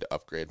I'm going to need to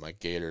upgrade my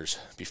gaiters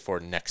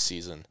before next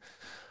season.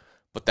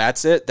 But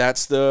that's it.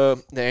 That's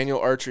the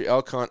annual archery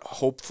elk hunt.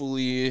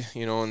 Hopefully,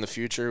 in the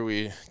future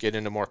we get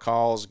into more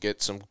calls,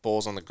 get some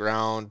bulls on the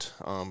ground.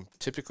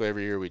 Typically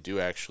every year we do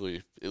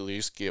actually at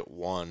least get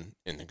one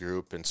in the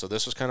group. And so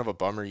this was kind of a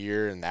bummer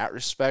year in that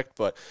respect,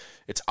 but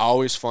it's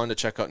always fun to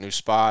check out new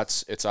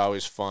spots. It's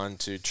always fun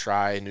to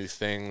try new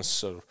things.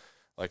 So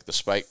like the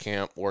spike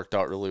camp worked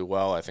out really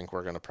well. I think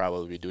we're going to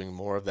probably be doing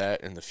more of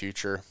that in the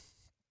future.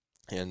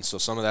 And so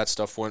some of that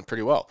stuff went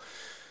pretty well.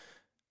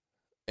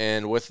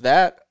 And with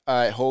that,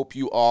 I hope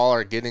you all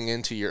are getting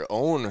into your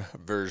own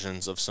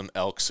versions of some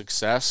elk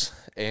success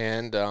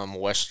and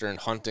Western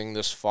hunting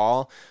this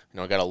fall.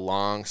 I got a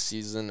long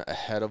season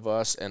ahead of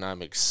us, and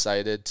I'm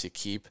excited to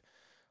keep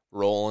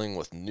rolling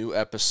with new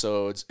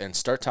episodes and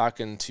start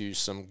talking to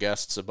some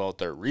guests about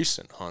their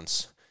recent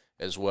hunts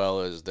as well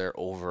as their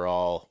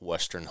overall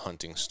Western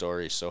hunting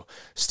story. So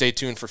stay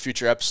tuned for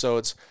future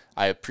episodes.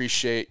 I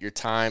appreciate your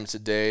time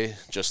today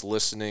just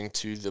listening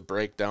to the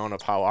breakdown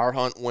of how our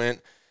hunt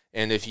went.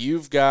 And if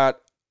you've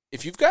got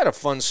a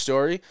fun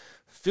story,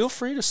 feel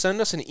free to send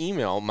us an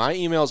email. My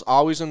email is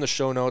always in the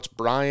show notes,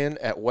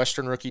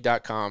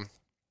 brian@westernrookie.com.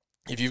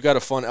 If you've got a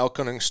fun elk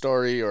hunting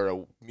story or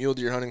a mule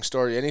deer hunting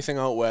story, anything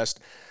out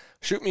west,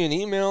 shoot me an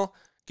email.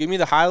 Give me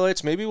the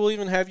highlights. Maybe we'll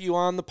even have you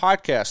on the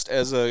podcast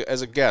as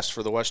a guest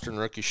for the Western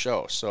Rookie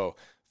Show. So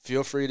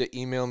feel free to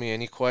email me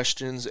any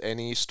questions,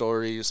 any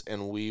stories,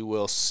 and we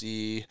will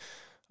see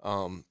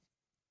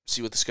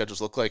what the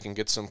schedules look like and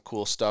get some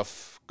cool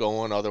stuff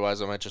going.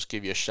 Otherwise, I might just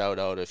give you a shout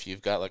out if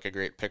you've got like a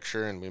great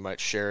picture, and we might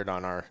share it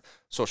on our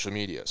social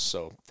medias.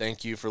 So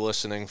thank you for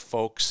listening,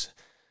 folks,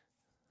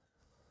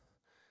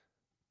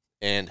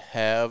 and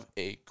have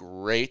a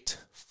great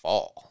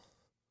fall.